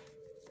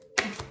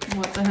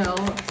 What the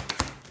hell?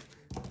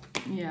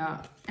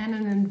 Yeah, and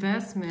an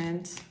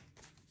investment.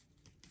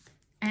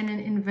 And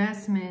an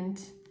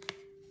investment.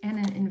 And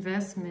an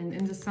investment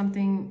into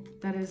something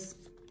that is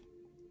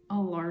a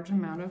large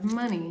amount of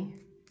money.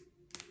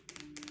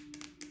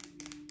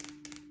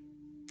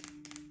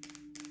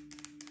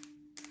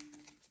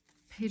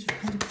 Page of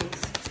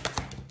Pentacles.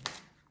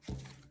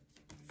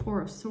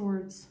 Four of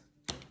Swords.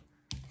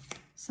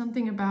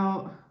 Something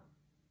about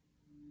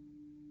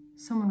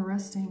someone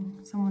resting,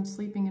 someone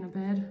sleeping in a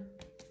bed.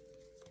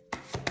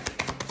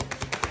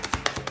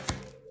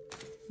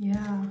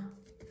 Yeah,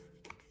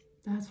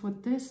 that's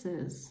what this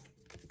is.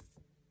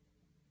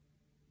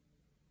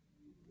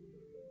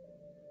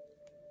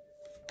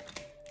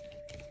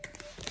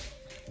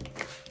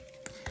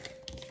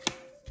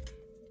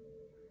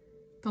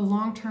 The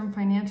long-term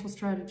financial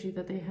strategy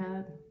that they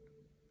had,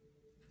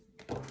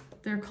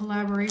 their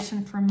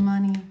collaboration for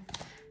money,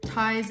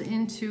 ties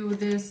into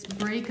this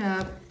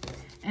breakup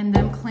and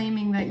them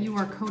claiming that you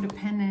are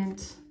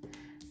codependent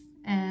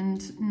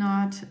and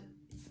not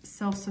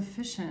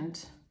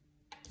self-sufficient.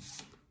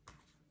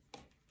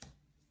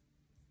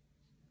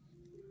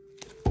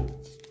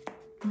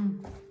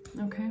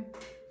 Okay.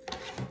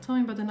 Tell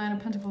me about the Nine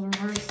of Pentacles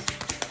reverse.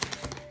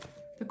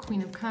 The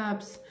Queen of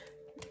Cups.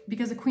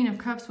 Because the Queen of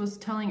Cups was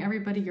telling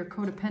everybody you're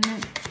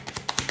codependent.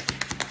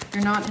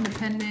 You're not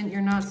independent.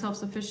 You're not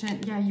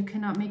self-sufficient. Yeah, you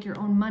cannot make your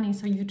own money.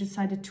 So you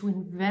decided to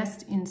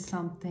invest in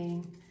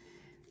something.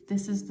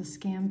 This is the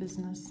scam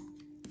business.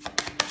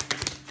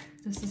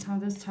 This is how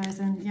this ties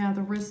in. Yeah,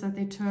 the risk that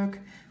they took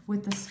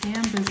with the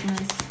scam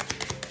business.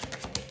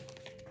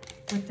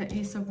 With the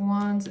Ace of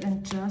Wands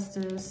and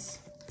Justice.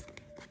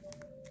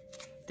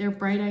 Their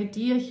bright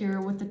idea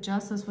here with the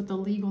Justice, with the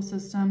legal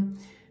system,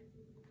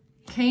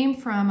 came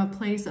from a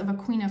place of a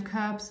Queen of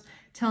Cups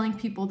telling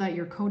people that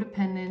you're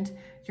codependent,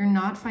 you're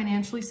not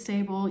financially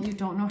stable, you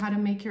don't know how to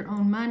make your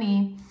own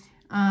money,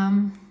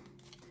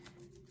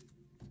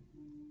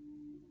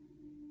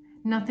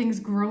 nothing's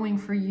growing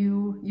for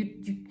you,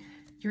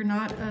 you're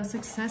not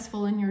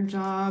successful in your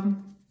job.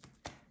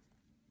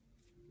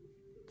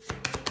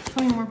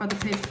 Tell me more about the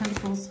Page of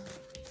Pentacles.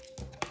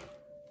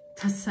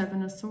 The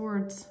Seven of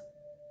Swords.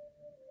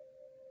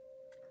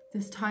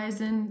 This ties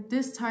in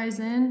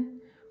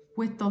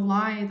with the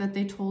lie that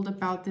they told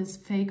about this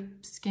fake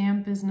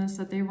scam business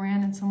that they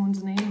ran in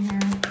someone's name here.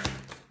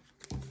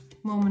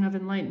 Moment of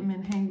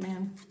enlightenment, Hanged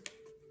Man.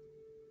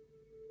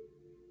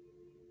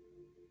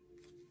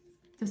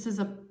 This is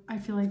I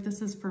feel like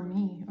this is for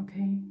me,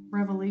 okay?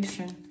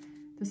 Revelation.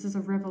 This is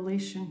a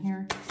revelation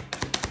here.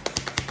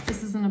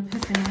 This is an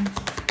epiphany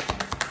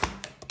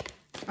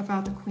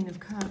about the Queen of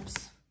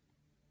Cups.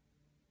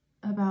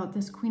 About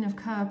this Queen of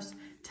Cups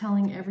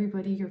telling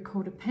everybody you're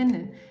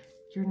codependent.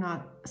 You're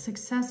not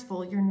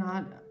successful, you're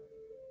not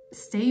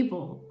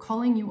stable,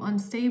 calling you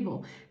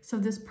unstable. So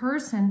this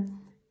person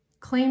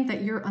claimed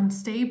that you're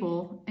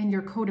unstable and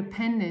you're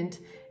codependent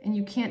and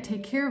you can't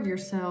take care of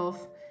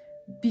yourself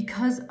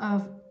because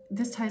of,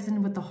 this ties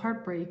in with the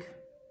heartbreak.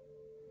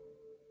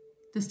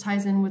 This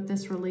ties in with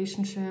this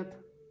relationship,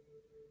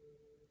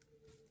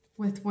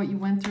 with what you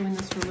went through in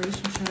this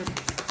relationship.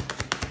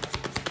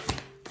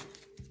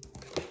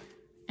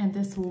 And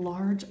this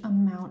large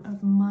amount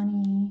of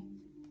money.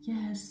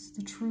 Yes,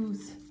 the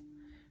truth.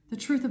 The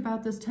truth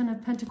about this Ten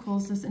of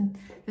Pentacles,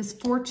 this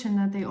fortune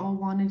that they all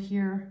wanted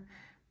here,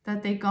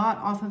 that they got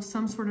off of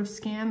some sort of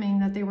scamming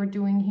that they were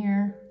doing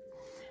here.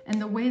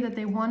 And the way that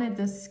they wanted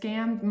this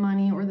scam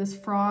money or this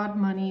fraud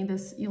money,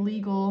 this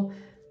illegal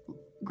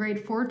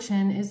great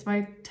fortune, is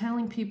by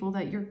telling people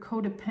that you're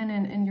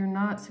codependent and you're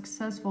not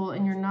successful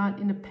and you're not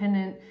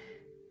independent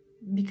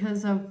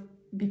because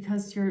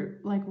you're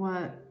like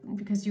what?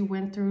 Because you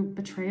went through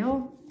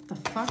betrayal? The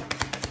fuck?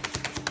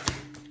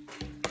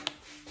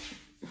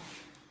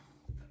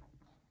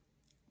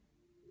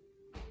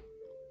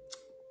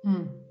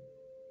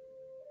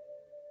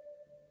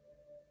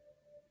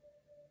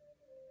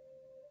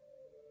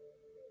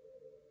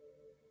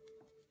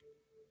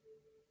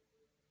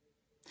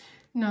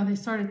 No, they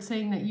started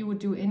saying that you would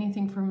do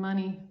anything for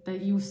money, that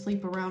you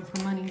sleep around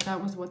for money.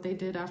 That was what they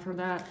did after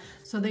that.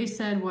 So they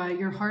said, what,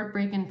 your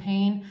heartbreak and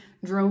pain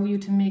drove you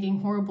to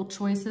making horrible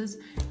choices,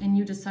 and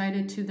you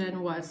decided to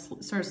then, what,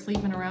 start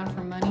sleeping around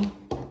for money?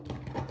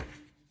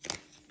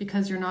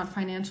 because you're not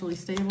financially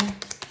stable.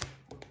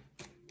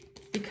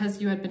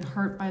 Because you had been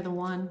hurt by the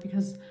one.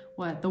 Because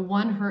what? The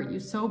one hurt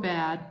you so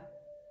bad.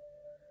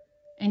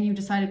 And you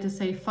decided to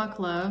say, fuck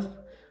love.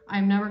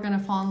 I'm never going to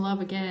fall in love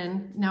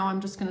again. Now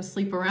I'm just going to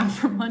sleep around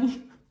for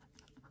money.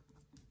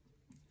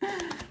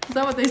 Is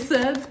that what they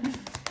said?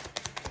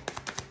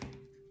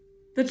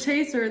 The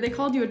chaser. They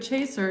called you a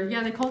chaser.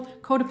 Yeah, they called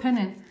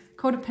codependent.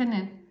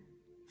 Codependent.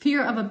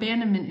 Fear of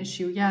abandonment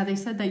issue. Yeah, they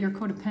said that you're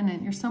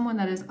codependent. You're someone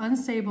that is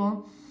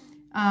unstable,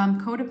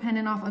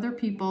 codependent off other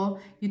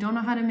people. You don't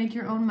know how to make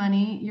your own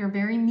money. You're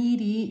very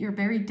needy. You're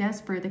very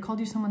desperate. They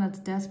called you someone that's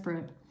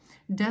desperate.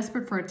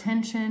 Desperate for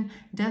attention,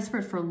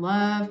 desperate for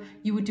love.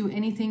 You would do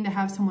anything to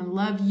have someone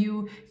love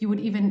you. You would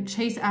even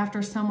chase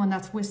after someone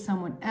that's with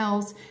someone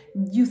else.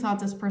 You thought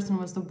this person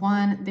was the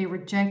one. They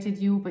rejected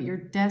you, but you're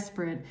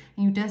desperate.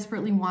 And you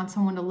desperately want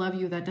someone to love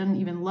you that doesn't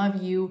even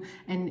love you.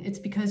 And it's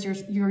because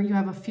you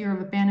have a fear of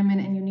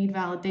abandonment and you need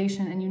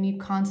validation and you need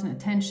constant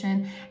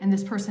attention. And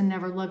this person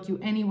never loved you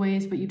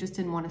anyways, but you just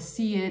didn't want to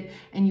see it.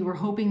 And you were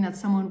hoping that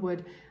someone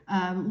would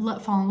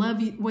fall in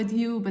love with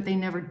you, but they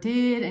never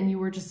did. And you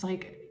were just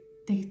like,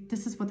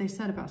 this is what they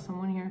said about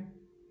someone here.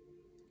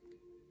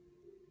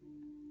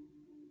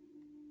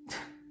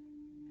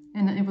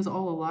 And it was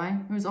all a lie.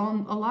 It was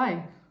all a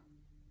lie.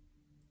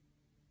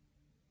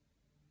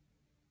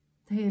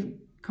 They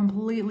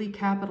completely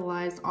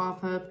capitalized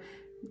off of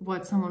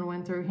what someone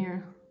went through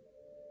here.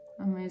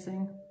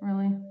 Amazing,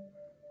 really.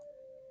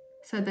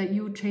 Said that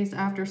you chased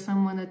after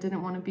someone that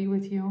didn't want to be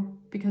with you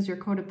because you're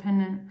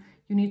codependent.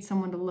 You need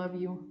someone to love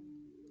you.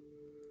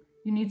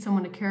 You need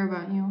someone to care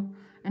about you.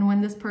 And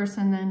when this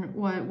person then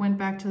went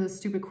back to the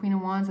stupid Queen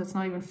of Wands, that's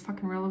not even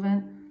fucking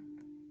relevant,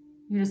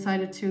 you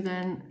decided to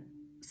then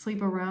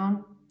sleep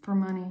around for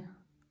money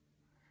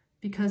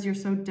because you're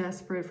so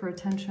desperate for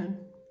attention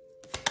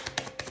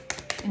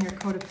and you're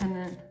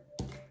codependent.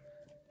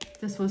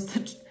 This was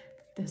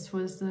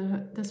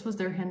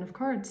their hand of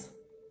cards.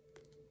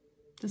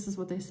 This is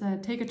what they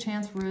said. Take a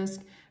chance,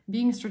 risk,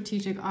 being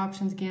strategic,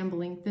 options,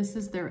 gambling. This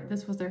was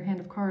their hand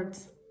of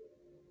cards.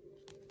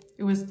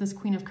 It was this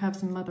Queen of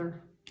Cups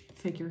mother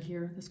figure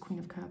here, this Queen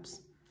of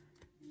Cups,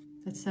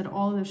 that said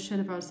all this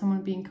shit about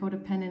someone being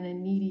codependent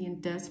and needy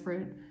and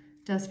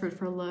desperate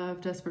for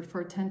love, desperate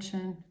for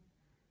attention,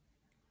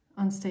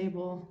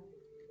 unstable.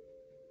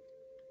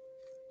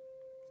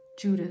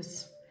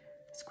 Judas.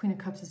 This Queen of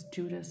Cups is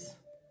Judas.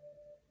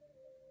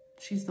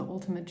 She's the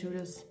ultimate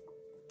Judas.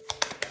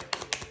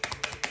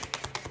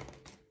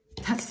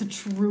 That's the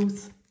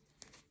truth.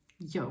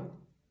 Yo.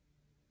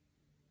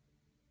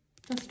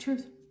 That's the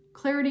truth.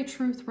 Clarity,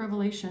 truth,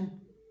 revelation.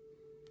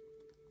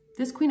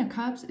 This Queen of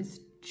Cups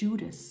is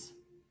Judas.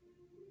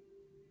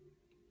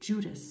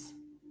 Judas.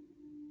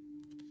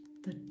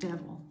 The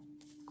devil.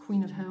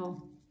 Queen of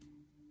Hell.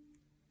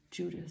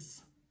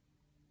 Judas.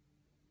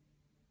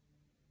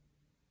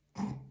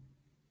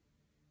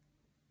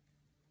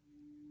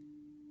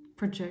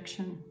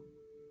 Projection.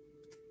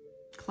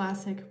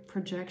 Classic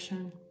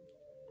projection.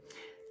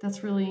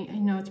 That's really,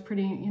 it's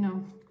pretty,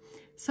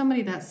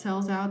 somebody that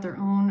sells out their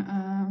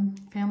own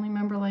family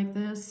member like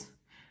this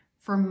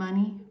for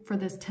money, for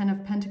this 10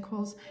 of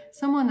Pentacles.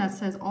 Someone that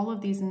says all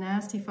of these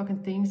nasty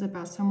fucking things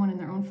about someone in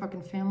their own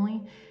fucking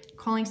family,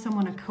 calling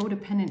someone a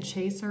codependent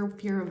chaser,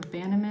 fear of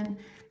abandonment.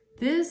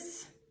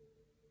 This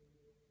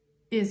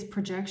is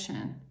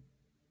projection.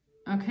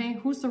 Okay,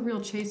 who's the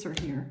real chaser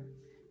here?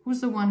 Who's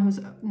the one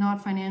who's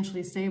not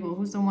financially stable?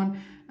 Who's the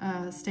one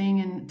staying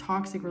in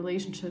toxic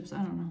relationships? I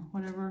don't know,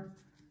 whatever.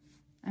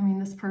 I mean,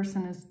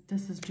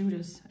 this is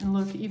Judas. And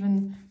look,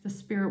 even the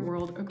spirit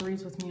world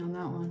agrees with me on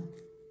that one.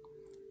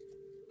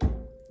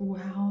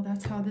 Wow,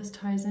 that's how this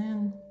ties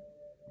in.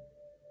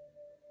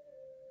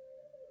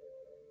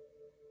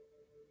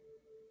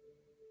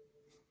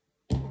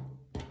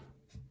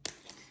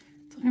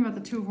 Talking about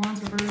the Two of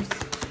Wands reversed.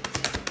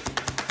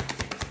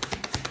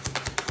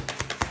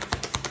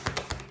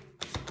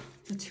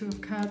 The Two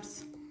of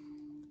Cups.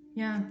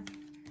 Yeah.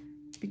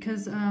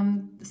 Because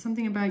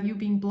something about you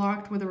being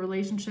blocked with a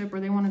relationship,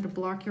 or they wanted to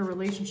block your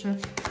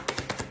relationship.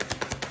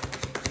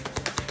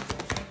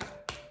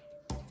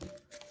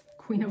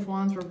 Queen of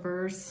Wands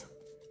reverse.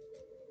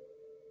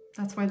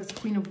 That's why this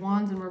Queen of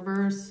Wands in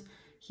reverse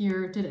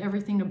here did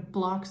everything to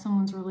block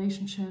someone's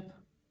relationship.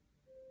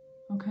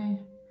 Okay?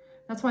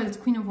 That's why this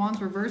Queen of Wands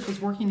reverse was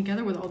working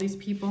together with all these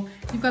people.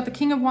 You've got the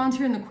King of Wands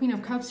here and the Queen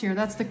of Cups here.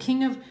 That's the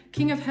King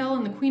of Hell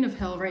and the Queen of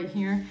Hell right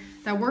here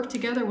that worked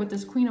together with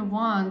this Queen of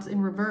Wands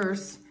in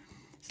reverse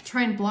to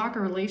try and block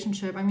a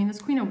relationship. I mean, this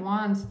Queen of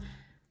Wands,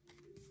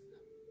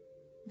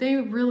 they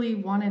really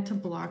wanted to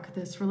block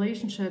this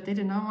relationship. They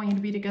did not want you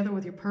to be together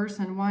with your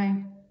person.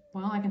 Why?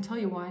 Well, I can tell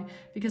you why.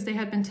 Because they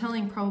had been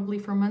telling probably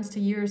for months to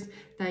years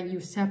that you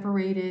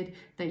separated,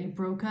 that you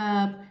broke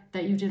up,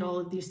 that you did all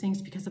of these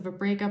things because of a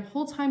breakup.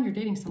 Whole time you're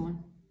dating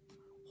someone.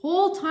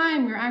 Whole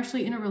time you're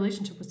actually in a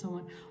relationship with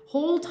someone.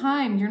 Whole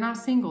time you're not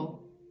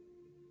single.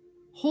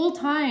 Whole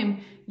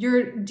time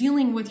you're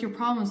dealing with your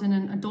problems in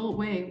an adult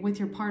way with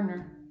your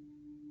partner.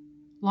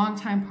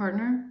 Longtime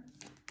partner.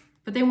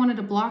 But they wanted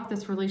to block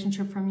this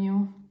relationship from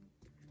you.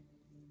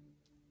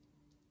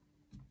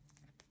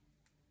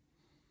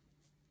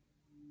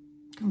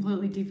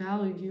 completely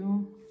devalued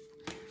you,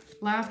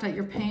 laughed at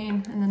your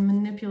pain, and then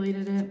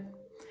manipulated it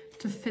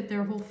to fit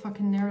their whole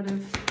fucking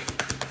narrative.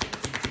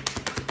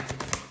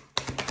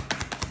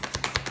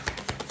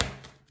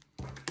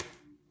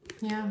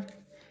 Yeah.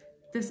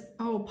 This,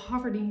 oh,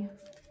 poverty.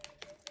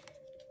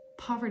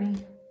 Poverty.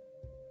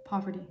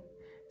 Poverty.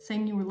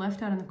 Saying you were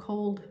left out in the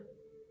cold.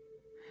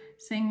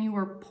 Saying you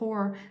were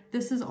poor.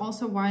 This is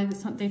also why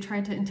they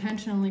tried to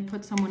intentionally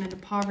put someone into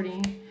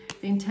poverty.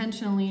 They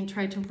intentionally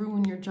tried to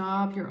ruin your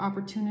job, your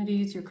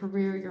opportunities, your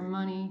career, your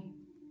money.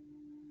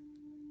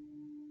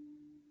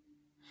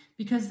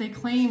 Because they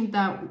claimed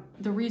that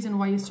the reason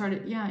why you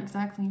started, yeah,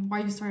 exactly,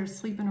 why you started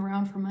sleeping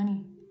around for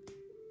money.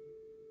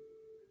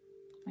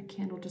 My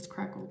candle just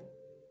crackled.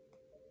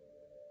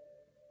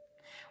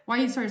 Why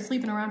you started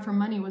sleeping around for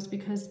money was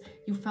because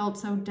you felt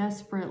so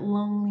desperate,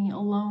 lonely,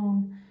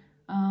 alone,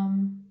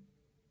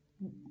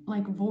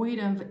 like void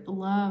of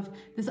love.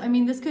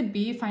 This could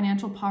be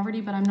financial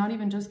poverty, but I'm not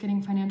even just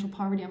getting financial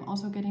poverty. I'm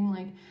also getting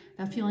like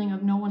that feeling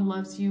of no one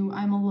loves you.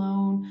 I'm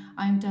alone.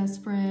 I'm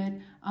desperate.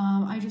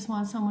 I just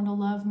want someone to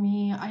love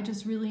me. I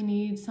just really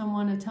need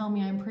someone to tell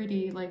me I'm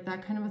pretty, like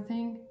that kind of a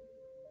thing.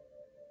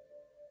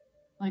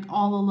 Like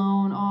all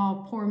alone.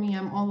 Oh, poor me.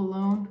 I'm all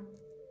alone.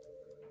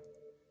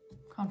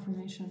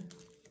 Confirmation.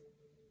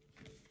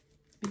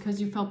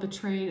 Because you felt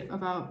betrayed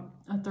about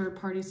a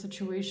third-party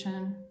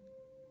situation.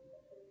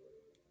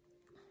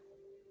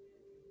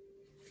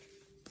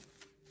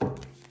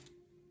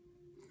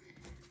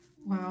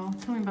 Wow,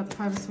 tell me about the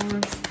Five of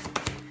Swords.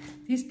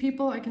 These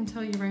people, I can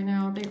tell you right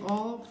now, they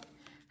all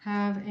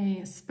have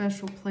a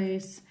special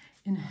place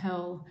in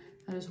hell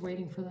that is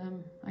waiting for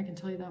them. I can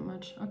tell you that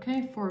much.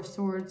 Okay, Four of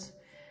Swords.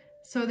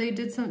 So they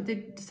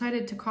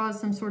decided to cause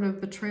some sort of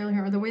betrayal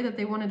here, or the way that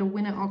they wanted to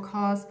win at all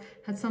costs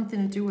had something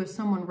to do with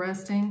someone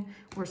resting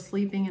or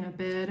sleeping in a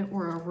bed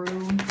or a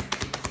room.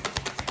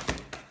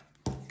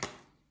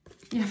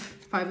 Yeah,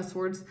 Five of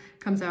Swords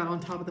comes out on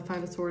top of the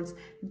Five of Swords.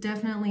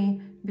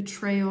 Definitely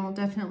betrayal,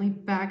 definitely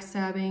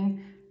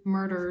backstabbing,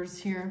 murders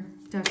here,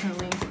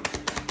 definitely.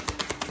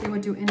 They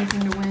would do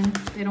anything to win.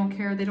 They don't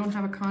care. They don't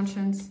have a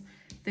conscience.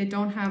 They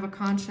don't have a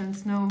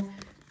conscience. No,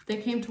 they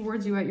came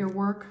towards you at your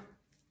work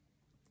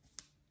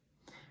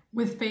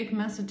with fake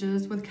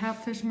messages, with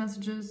catfish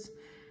messages,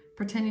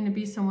 pretending to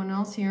be someone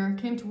else here.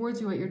 Came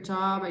towards you at your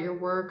job, at your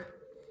work.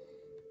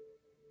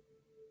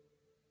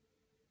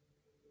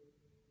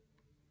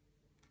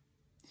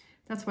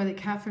 That's why they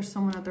catfished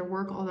someone at their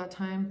work all that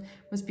time,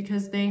 was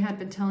because they had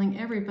been telling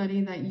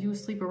everybody that you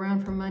sleep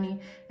around for money,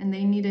 and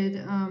they needed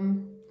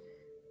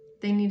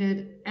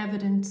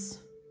evidence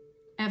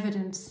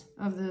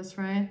of this,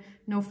 right?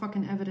 No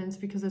fucking evidence,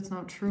 because it's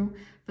not true.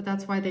 But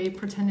that's why they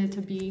pretended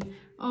to be,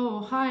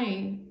 oh,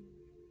 hi,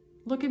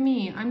 look at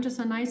me. I'm just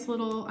I'm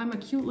a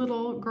cute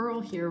little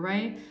girl here,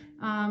 right?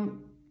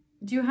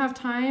 Do you have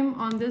time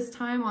on this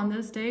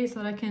day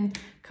so that I can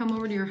come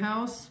over to your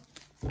house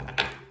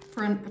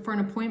for an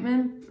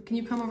appointment? Can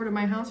you come over to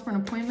my house for an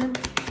appointment?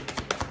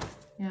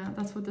 Yeah,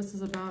 that's what this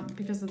is about,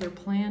 because of their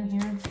plan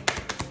here.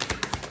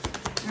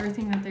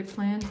 Everything that they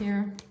planned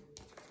here.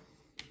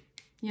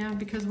 Yeah,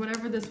 because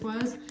whatever this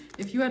was,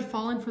 if you had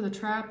fallen for the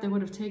trap, they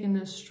would have taken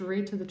this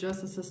straight to the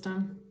justice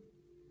system.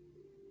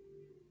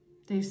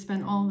 They've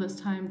spent all this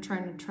time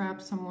trying to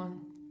trap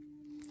someone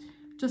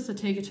just to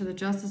take it to the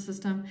justice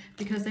system,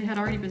 because they had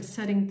already been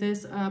setting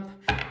this up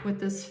with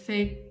this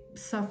fake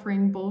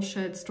suffering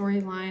bullshit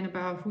storyline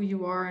about who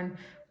you are and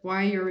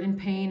why you're in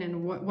pain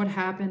and what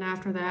happened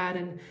after that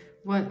and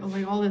what,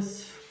 like all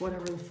this,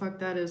 whatever the fuck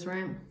that is,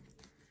 right?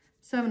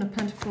 Seven of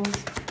Pentacles.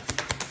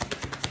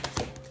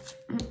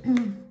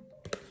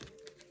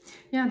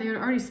 Yeah, they had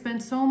already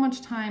spent so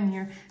much time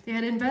here. They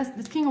had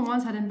this King of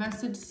Wands had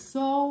invested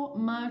so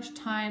much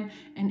time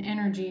and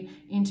energy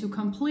into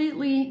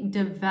completely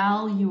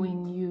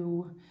devaluing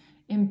you,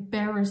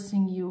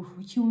 embarrassing you,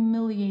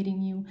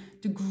 humiliating you,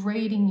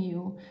 degrading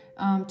you,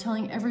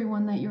 telling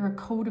everyone that you're a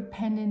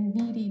codependent,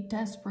 needy,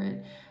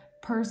 desperate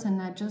person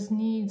that just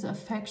needs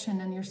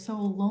affection, and you're so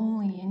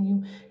lonely and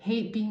you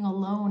hate being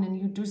alone, and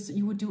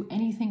you would do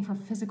anything for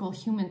physical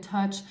human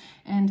touch,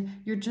 and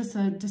you're just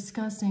a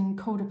disgusting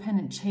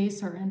codependent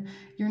chaser, and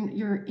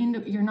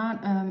you're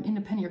not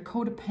independent, you're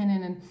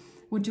codependent, and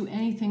would do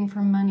anything for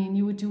money, and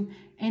you would do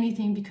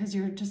anything because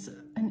you're just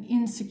an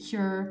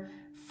insecure,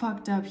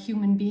 fucked up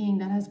human being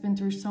that has been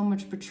through so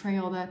much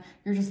betrayal that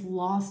you're just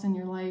lost in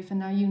your life, and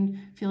now you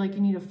feel like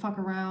you need to fuck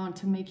around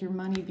to make your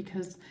money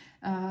because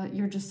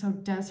you're just so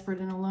desperate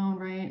and alone,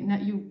 right? Now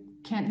you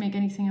can't make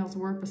anything else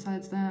work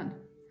besides that.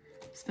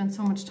 Spend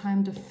so much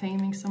time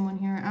defaming someone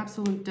here.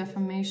 Absolute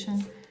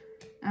defamation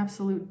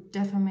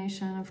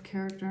of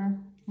character.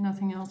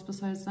 Nothing else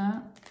besides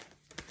that.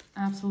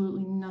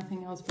 Absolutely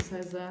nothing else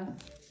besides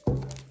that.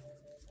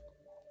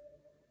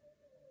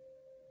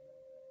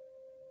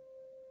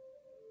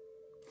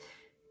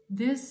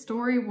 This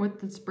story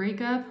with this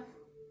breakup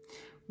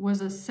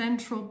was a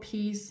central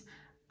piece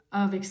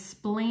of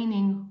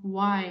explaining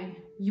why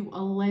you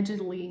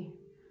allegedly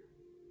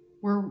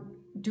were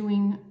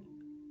doing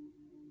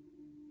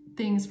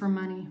things for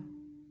money.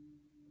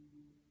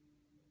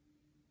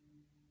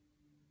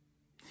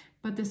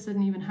 But this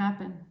didn't even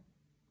happen.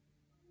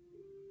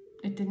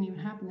 It didn't even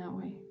happen that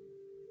way.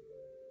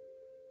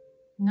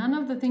 None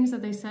of the things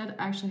that they said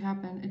actually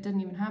happened. It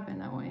didn't even happen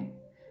that way.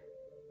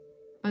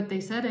 But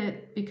they said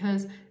it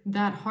because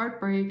that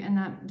heartbreak and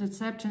that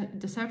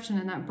deception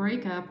and that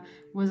breakup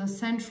was a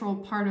central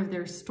part of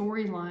their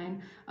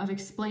storyline of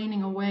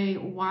explaining away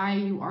why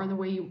you are the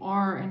way you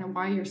are and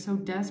why you're so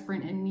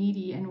desperate and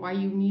needy and why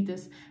you need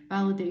this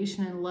validation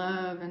and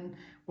love and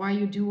why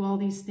you do all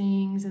these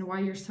things and why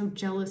you're so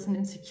jealous and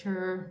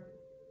insecure.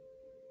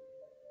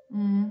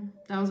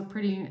 That was a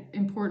pretty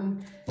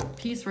important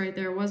piece right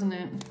there, wasn't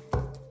it?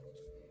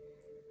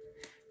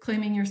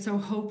 Claiming you're so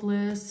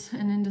hopeless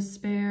and in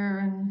despair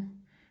and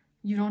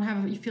you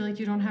feel like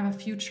you don't have a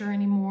future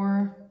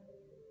anymore.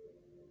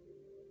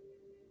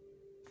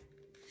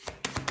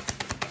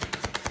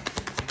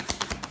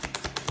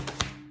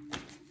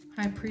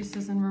 High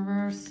Priestess in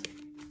reverse.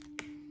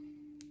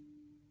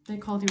 They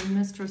called you a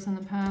mistress in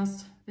the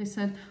past. They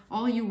said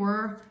all you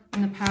were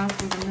in the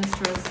past was a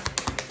mistress.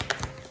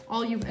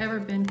 All you've ever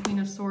been, Queen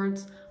of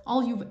Swords,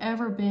 all you've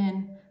ever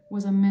been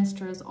was a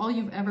mistress. All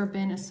you've ever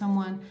been is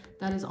someone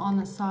that is on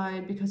the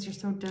side because you're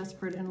so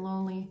desperate and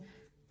lonely.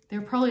 They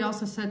probably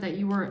also said that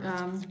you were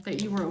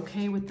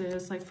okay with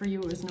this. Like for you,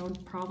 it was no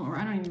problem. Or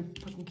I don't even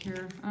fucking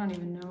care. I don't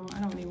even know. I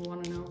don't even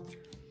want to know.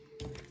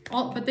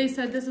 But they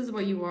said this is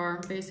what you are.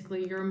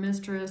 Basically, you're a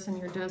mistress and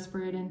you're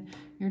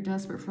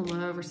desperate for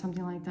love or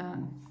something like that.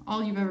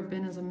 All you've ever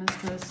been is a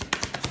mistress.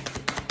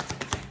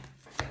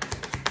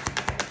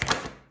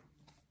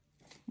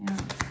 Yeah.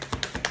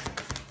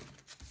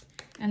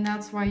 And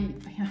that's why,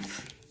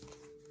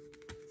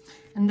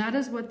 and that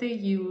is what they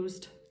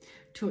used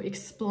to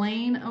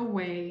explain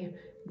away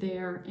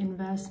their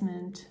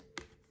investment,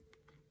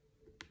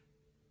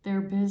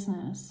 their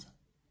business,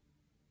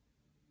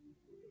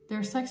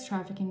 their sex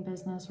trafficking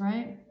business,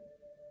 right?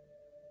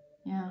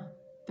 Yeah,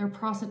 their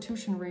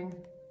prostitution ring.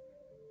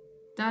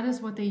 That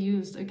is what they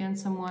used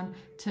against someone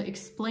to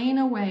explain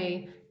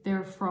away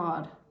their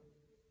fraud,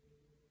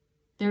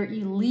 their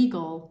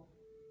illegal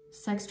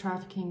sex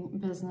trafficking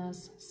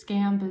business,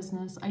 scam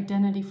business,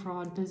 identity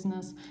fraud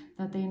business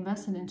that they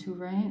invested into,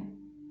 right?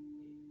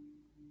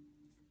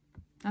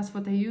 That's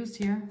what they used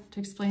here to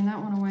explain that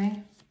one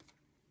away.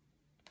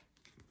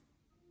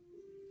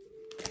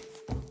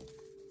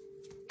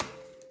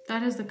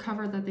 That is the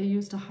cover that they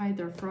used to hide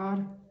their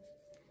fraud,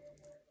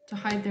 to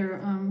hide their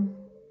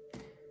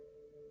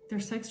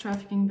sex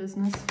trafficking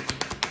business.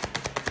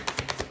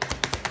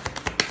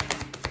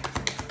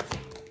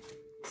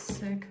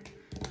 Sick.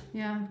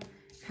 Yeah.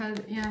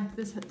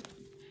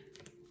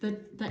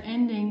 The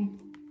ending,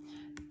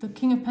 the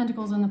King of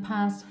Pentacles in the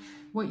past,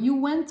 what you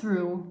went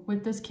through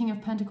with this King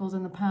of Pentacles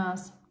in the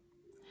past,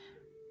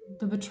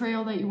 the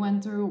betrayal that you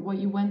went through, what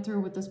you went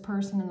through with this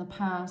person in the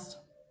past,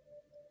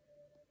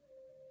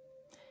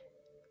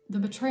 the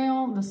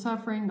betrayal, the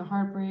suffering, the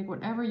heartbreak,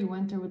 whatever you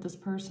went through with this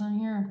person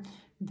here,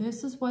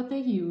 this is what they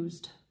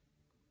used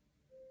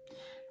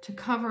to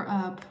cover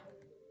up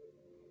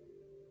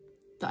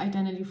the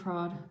identity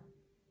fraud.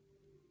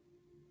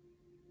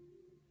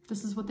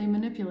 This is what they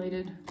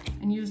manipulated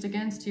and used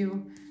against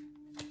you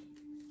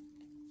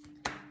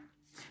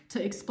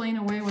to explain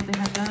away what they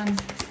had done.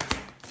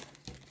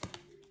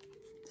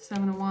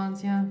 Seven of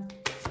Wands, yeah.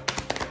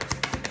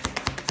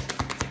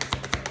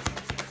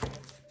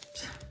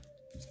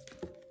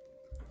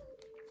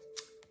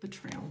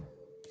 Betrayal.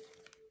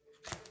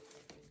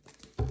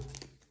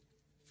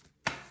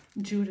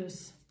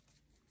 Judas.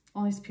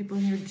 All these people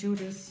here,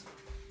 Judas.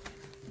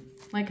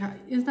 Like,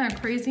 isn't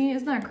that crazy?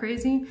 Isn't that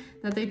crazy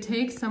that they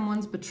take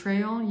someone's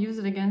betrayal, use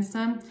it against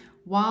them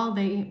while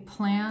they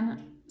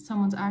plan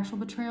someone's actual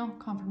betrayal?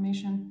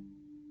 Confirmation.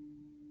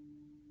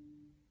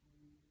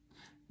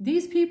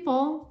 These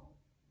people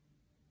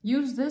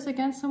use this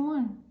against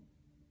someone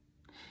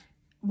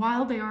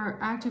while they are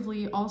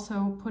actively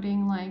also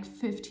putting like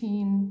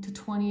 15 to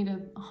 20 to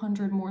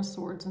 100 more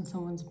swords in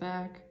someone's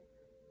back.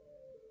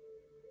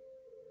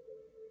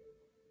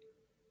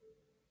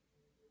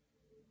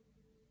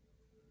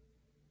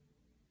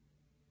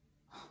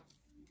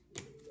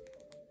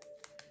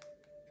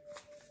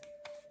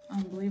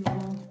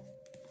 Unbelievable.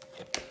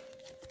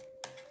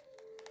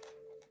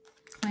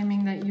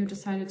 Claiming that you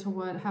decided to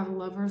what? Have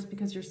lovers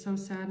because you're so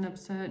sad and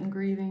upset and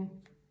grieving.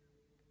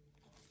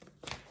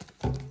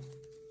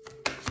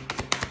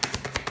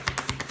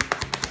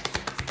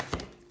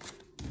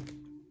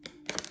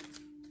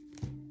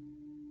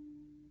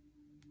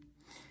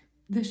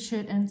 This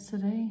shit ends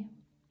today.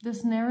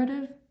 This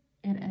narrative,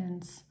 it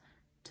ends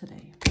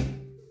today.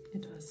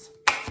 It does.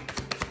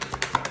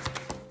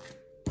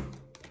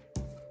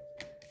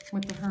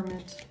 With the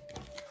Hermit.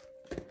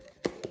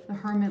 The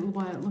Hermit,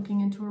 what?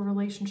 Looking into a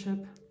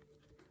relationship.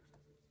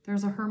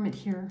 There's a Hermit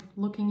here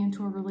looking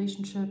into a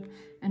relationship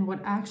and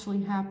what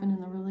actually happened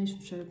in the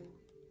relationship.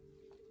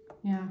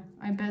 Yeah,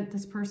 I bet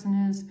this person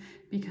is,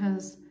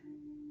 because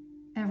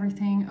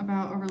everything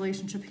about a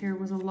relationship here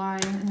was a lie,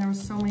 and there was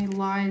so many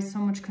lies, so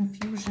much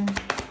confusion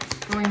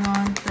going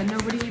on that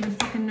nobody even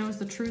fucking knows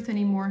the truth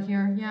anymore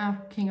here. Yeah,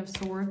 King of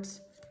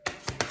Swords.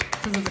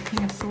 because of the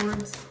King of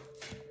Swords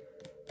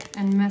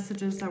and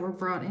messages that were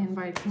brought in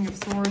by King of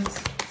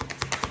Swords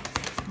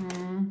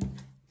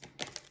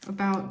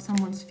about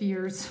someone's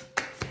fears.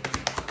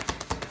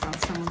 About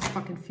someone's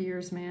fucking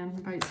fears, man.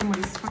 About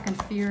somebody's fucking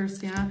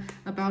fears, yeah?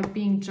 About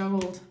being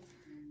juggled.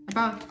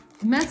 About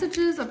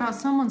messages about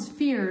someone's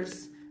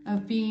fears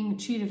of being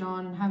cheated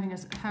on and having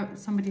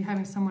somebody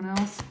having someone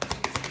else.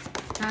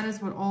 That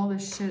is what all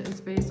this shit is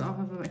based off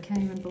of. I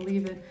can't even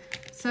believe it.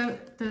 So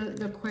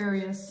the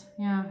Aquarius,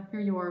 yeah,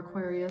 here you are,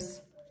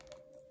 Aquarius.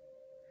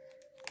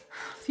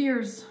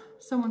 Fears,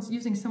 someone's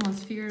using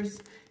someone's fears,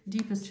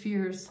 deepest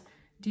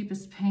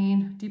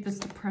pain,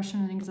 deepest depression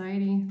and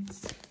anxiety.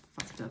 It's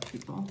fucked up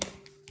people.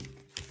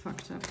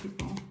 Fucked up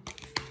people.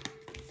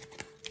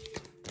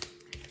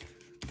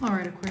 All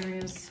right,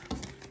 Aquarius.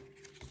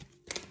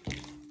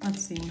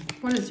 Let's see.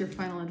 What is your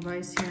final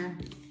advice here?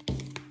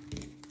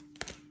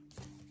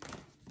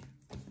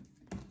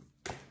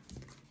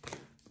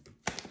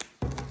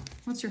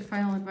 What's your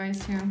final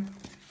advice here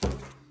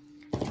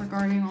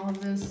regarding all of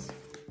this?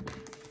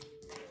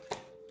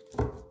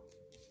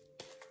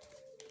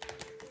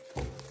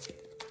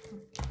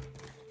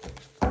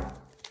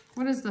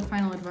 What is the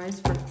final advice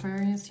for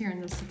Aquarius here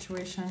in this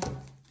situation?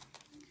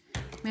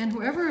 Man,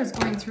 whoever is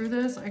going through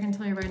this, I can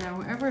tell you right now,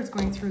 whoever is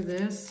going through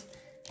this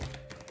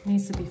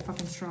needs to be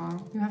fucking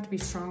strong. You have to be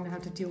strong to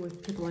have to deal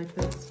with people like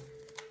this,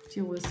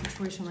 deal with a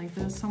situation like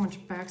this. So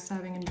much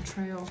backstabbing and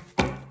betrayal.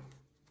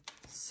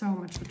 So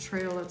much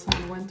betrayal that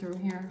someone went through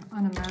here.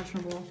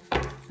 Unimaginable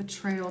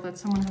betrayal that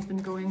someone has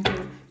been going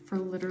through for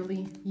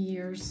literally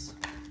years.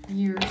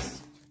 Years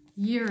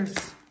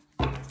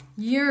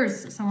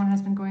someone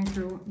has been going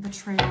through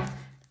betrayal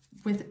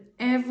with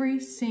every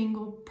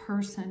single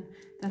person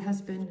that has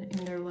been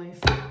in their life.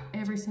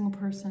 Every single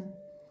person.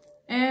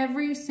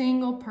 Every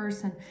single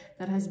person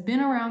that has been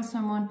around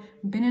someone,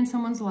 been in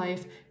someone's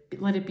life,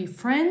 let it be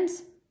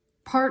friends,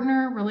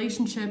 partner,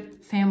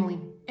 relationship, family.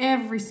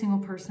 Every single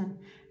person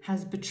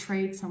has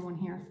betrayed someone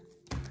here.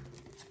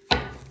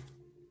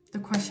 The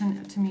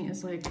question to me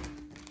is like,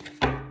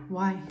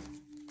 why?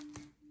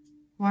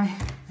 Why?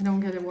 I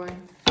don't get it, why?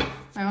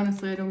 I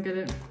honestly don't get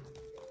it.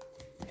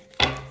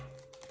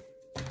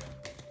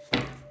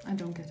 I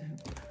don't get it.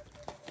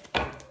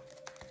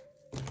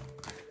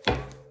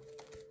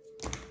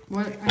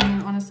 What, I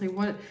mean, honestly,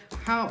 what,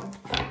 how,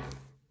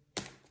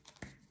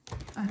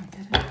 I don't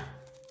get it.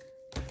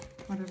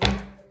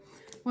 Whatever.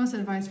 What's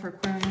advice for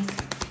Aquarius?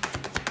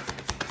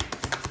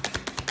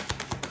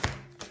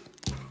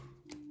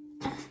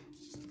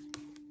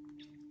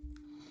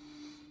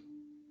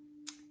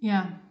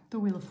 Yeah, the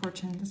Wheel of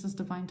Fortune. This is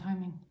divine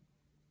timing.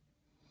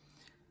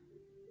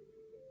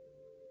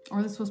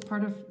 Or this was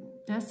part of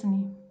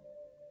destiny.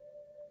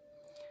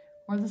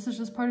 Or this is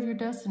just part of your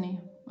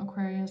destiny,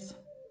 Aquarius.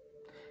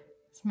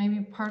 It's maybe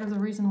part of the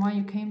reason why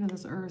you came to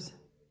this earth.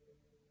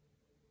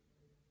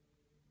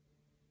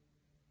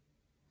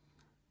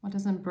 What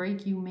doesn't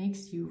break you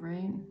makes you,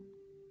 right?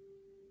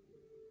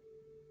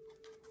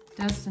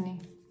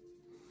 Destiny.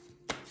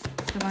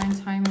 Divine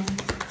timing.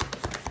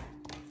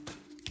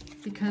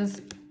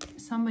 Because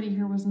somebody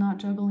here was not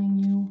juggling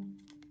you.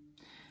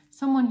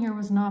 Someone here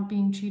was not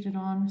being cheated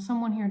on.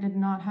 Someone here did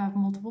not have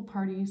multiple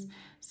parties.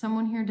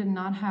 Someone here did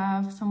not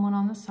have someone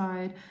on the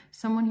side.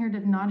 Someone here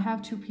did not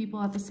have two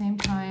people at the same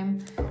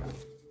time.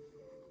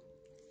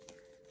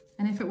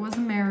 And if it was a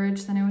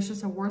marriage, then it was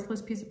just a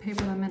worthless piece of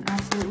paper that meant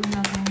absolutely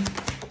nothing.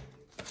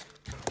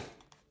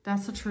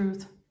 That's the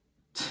truth.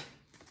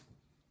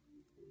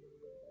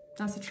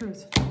 That's the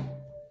truth.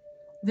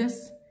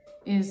 This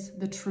is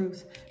the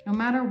truth. No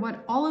matter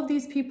what all of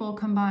these people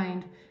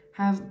combined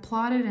have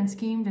plotted and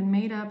schemed and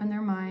made up in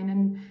their mind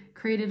and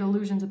created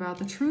illusions about,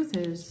 the truth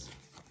is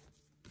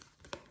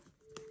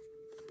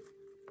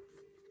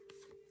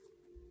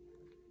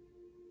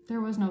there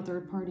was no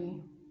third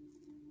party.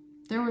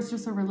 There was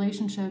just a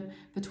relationship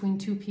between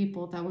two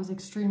people that was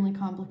extremely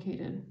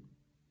complicated.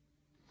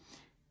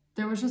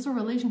 There was just a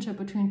relationship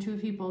between two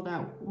people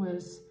that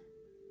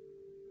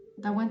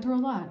went through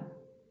a lot.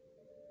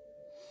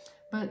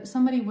 But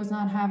somebody was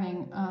not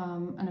having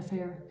an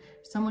affair.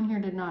 Someone here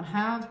did not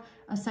have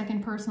a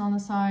second person on the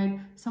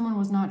side. Someone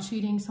was not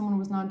cheating. Someone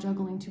was not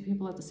juggling two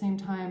people at the same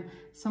time.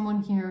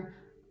 Someone here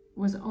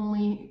was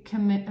only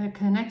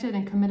connected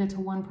and committed to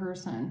one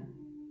person.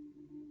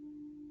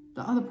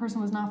 The other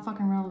person was not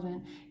fucking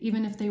relevant.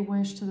 Even if they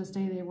wished to this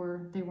day they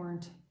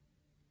weren't.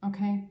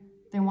 Okay?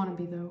 They want to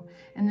be though.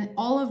 And then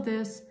all of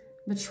this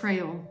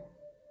betrayal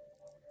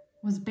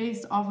was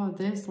based off of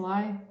this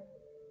lie.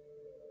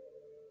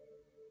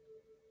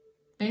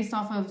 Based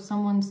off of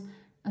someone's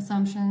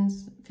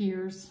assumptions,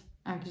 fears,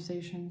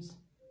 accusations.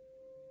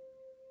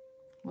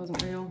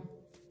 Wasn't real.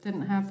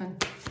 Didn't happen.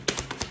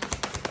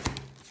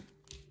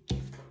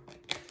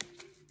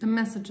 The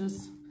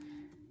messages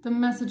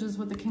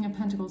with the King of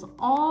Pentacles.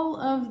 All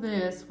of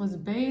this was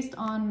based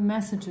on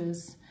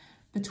messages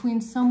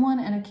between someone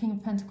and a King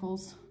of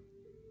Pentacles.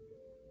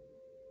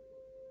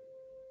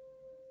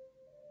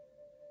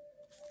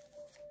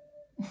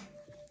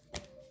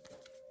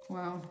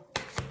 Wow.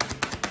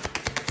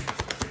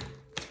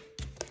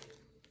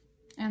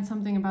 and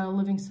something about a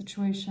living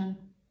situation.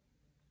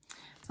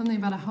 Something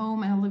about a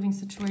home and a living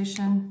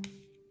situation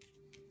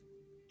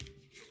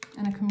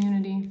and a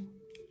community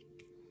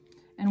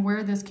and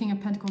where this King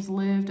of Pentacles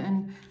lived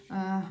and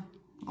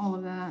all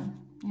of that.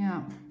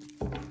 Yeah,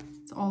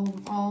 it's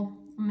all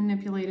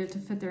manipulated to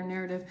fit their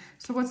narrative.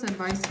 So what's the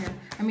advice here?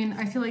 I mean,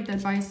 I feel like the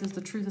advice is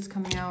the truth is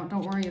coming out.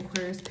 Don't worry,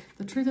 Aquarius.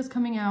 The truth is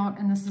coming out,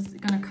 and this is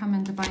going to come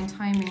in divine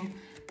timing,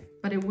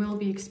 but it will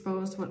be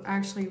exposed what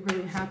actually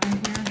really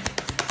happened here.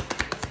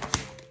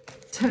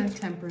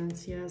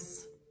 Temperance,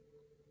 yes.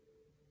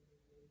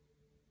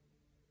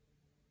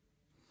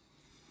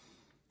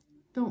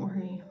 Don't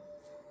worry.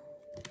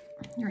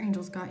 Your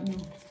angels got you.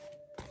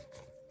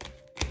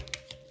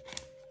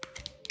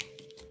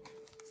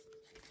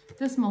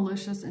 This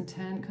malicious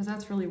intent, because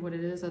that's really what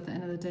it is at the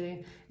end of the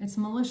day. It's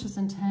malicious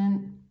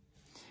intent.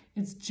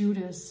 It's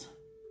Judas.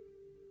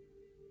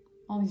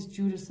 All these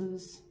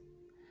Judases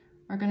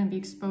are going to be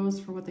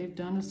exposed for what they've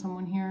done to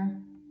someone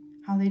here.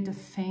 How they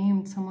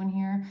defamed someone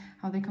here.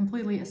 How they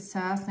completely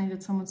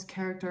assassinated someone's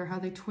character. How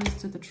they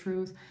twisted the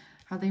truth.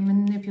 How they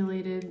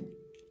manipulated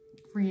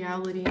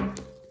reality.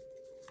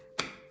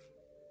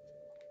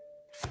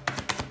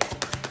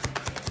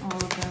 All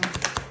of them.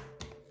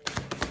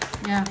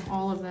 Yeah,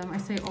 all of them. I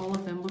say all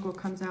of them. Look what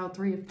comes out.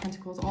 3 of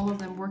Pentacles. All of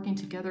them working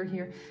together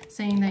here,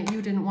 saying that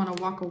you didn't want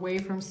to walk away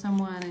from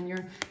someone and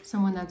you're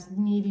someone that's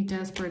needy,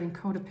 desperate, and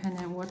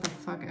codependent. What the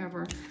fuck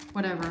ever.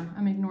 Whatever.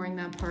 I'm ignoring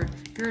that part.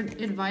 Your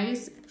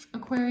advice,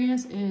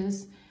 Aquarius,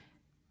 is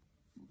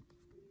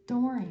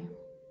don't worry.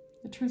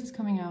 The truth is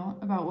coming out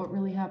about what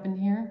really happened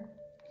here.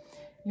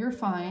 You're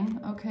fine,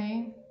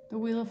 okay? The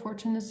Wheel of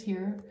Fortune is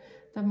here.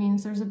 That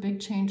means there's a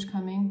big change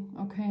coming,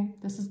 okay?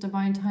 This is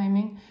divine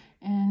timing,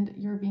 and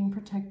you're being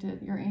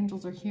protected. Your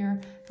angels are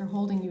here. They're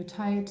holding you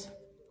tight.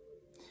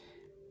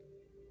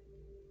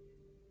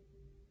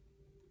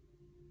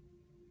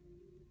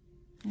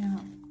 Yeah.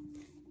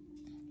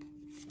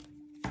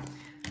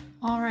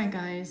 All right,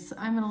 guys.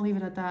 I'm going to leave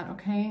it at that,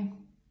 okay?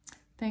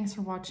 Thanks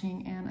for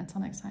watching, and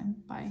until next time.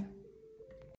 Bye.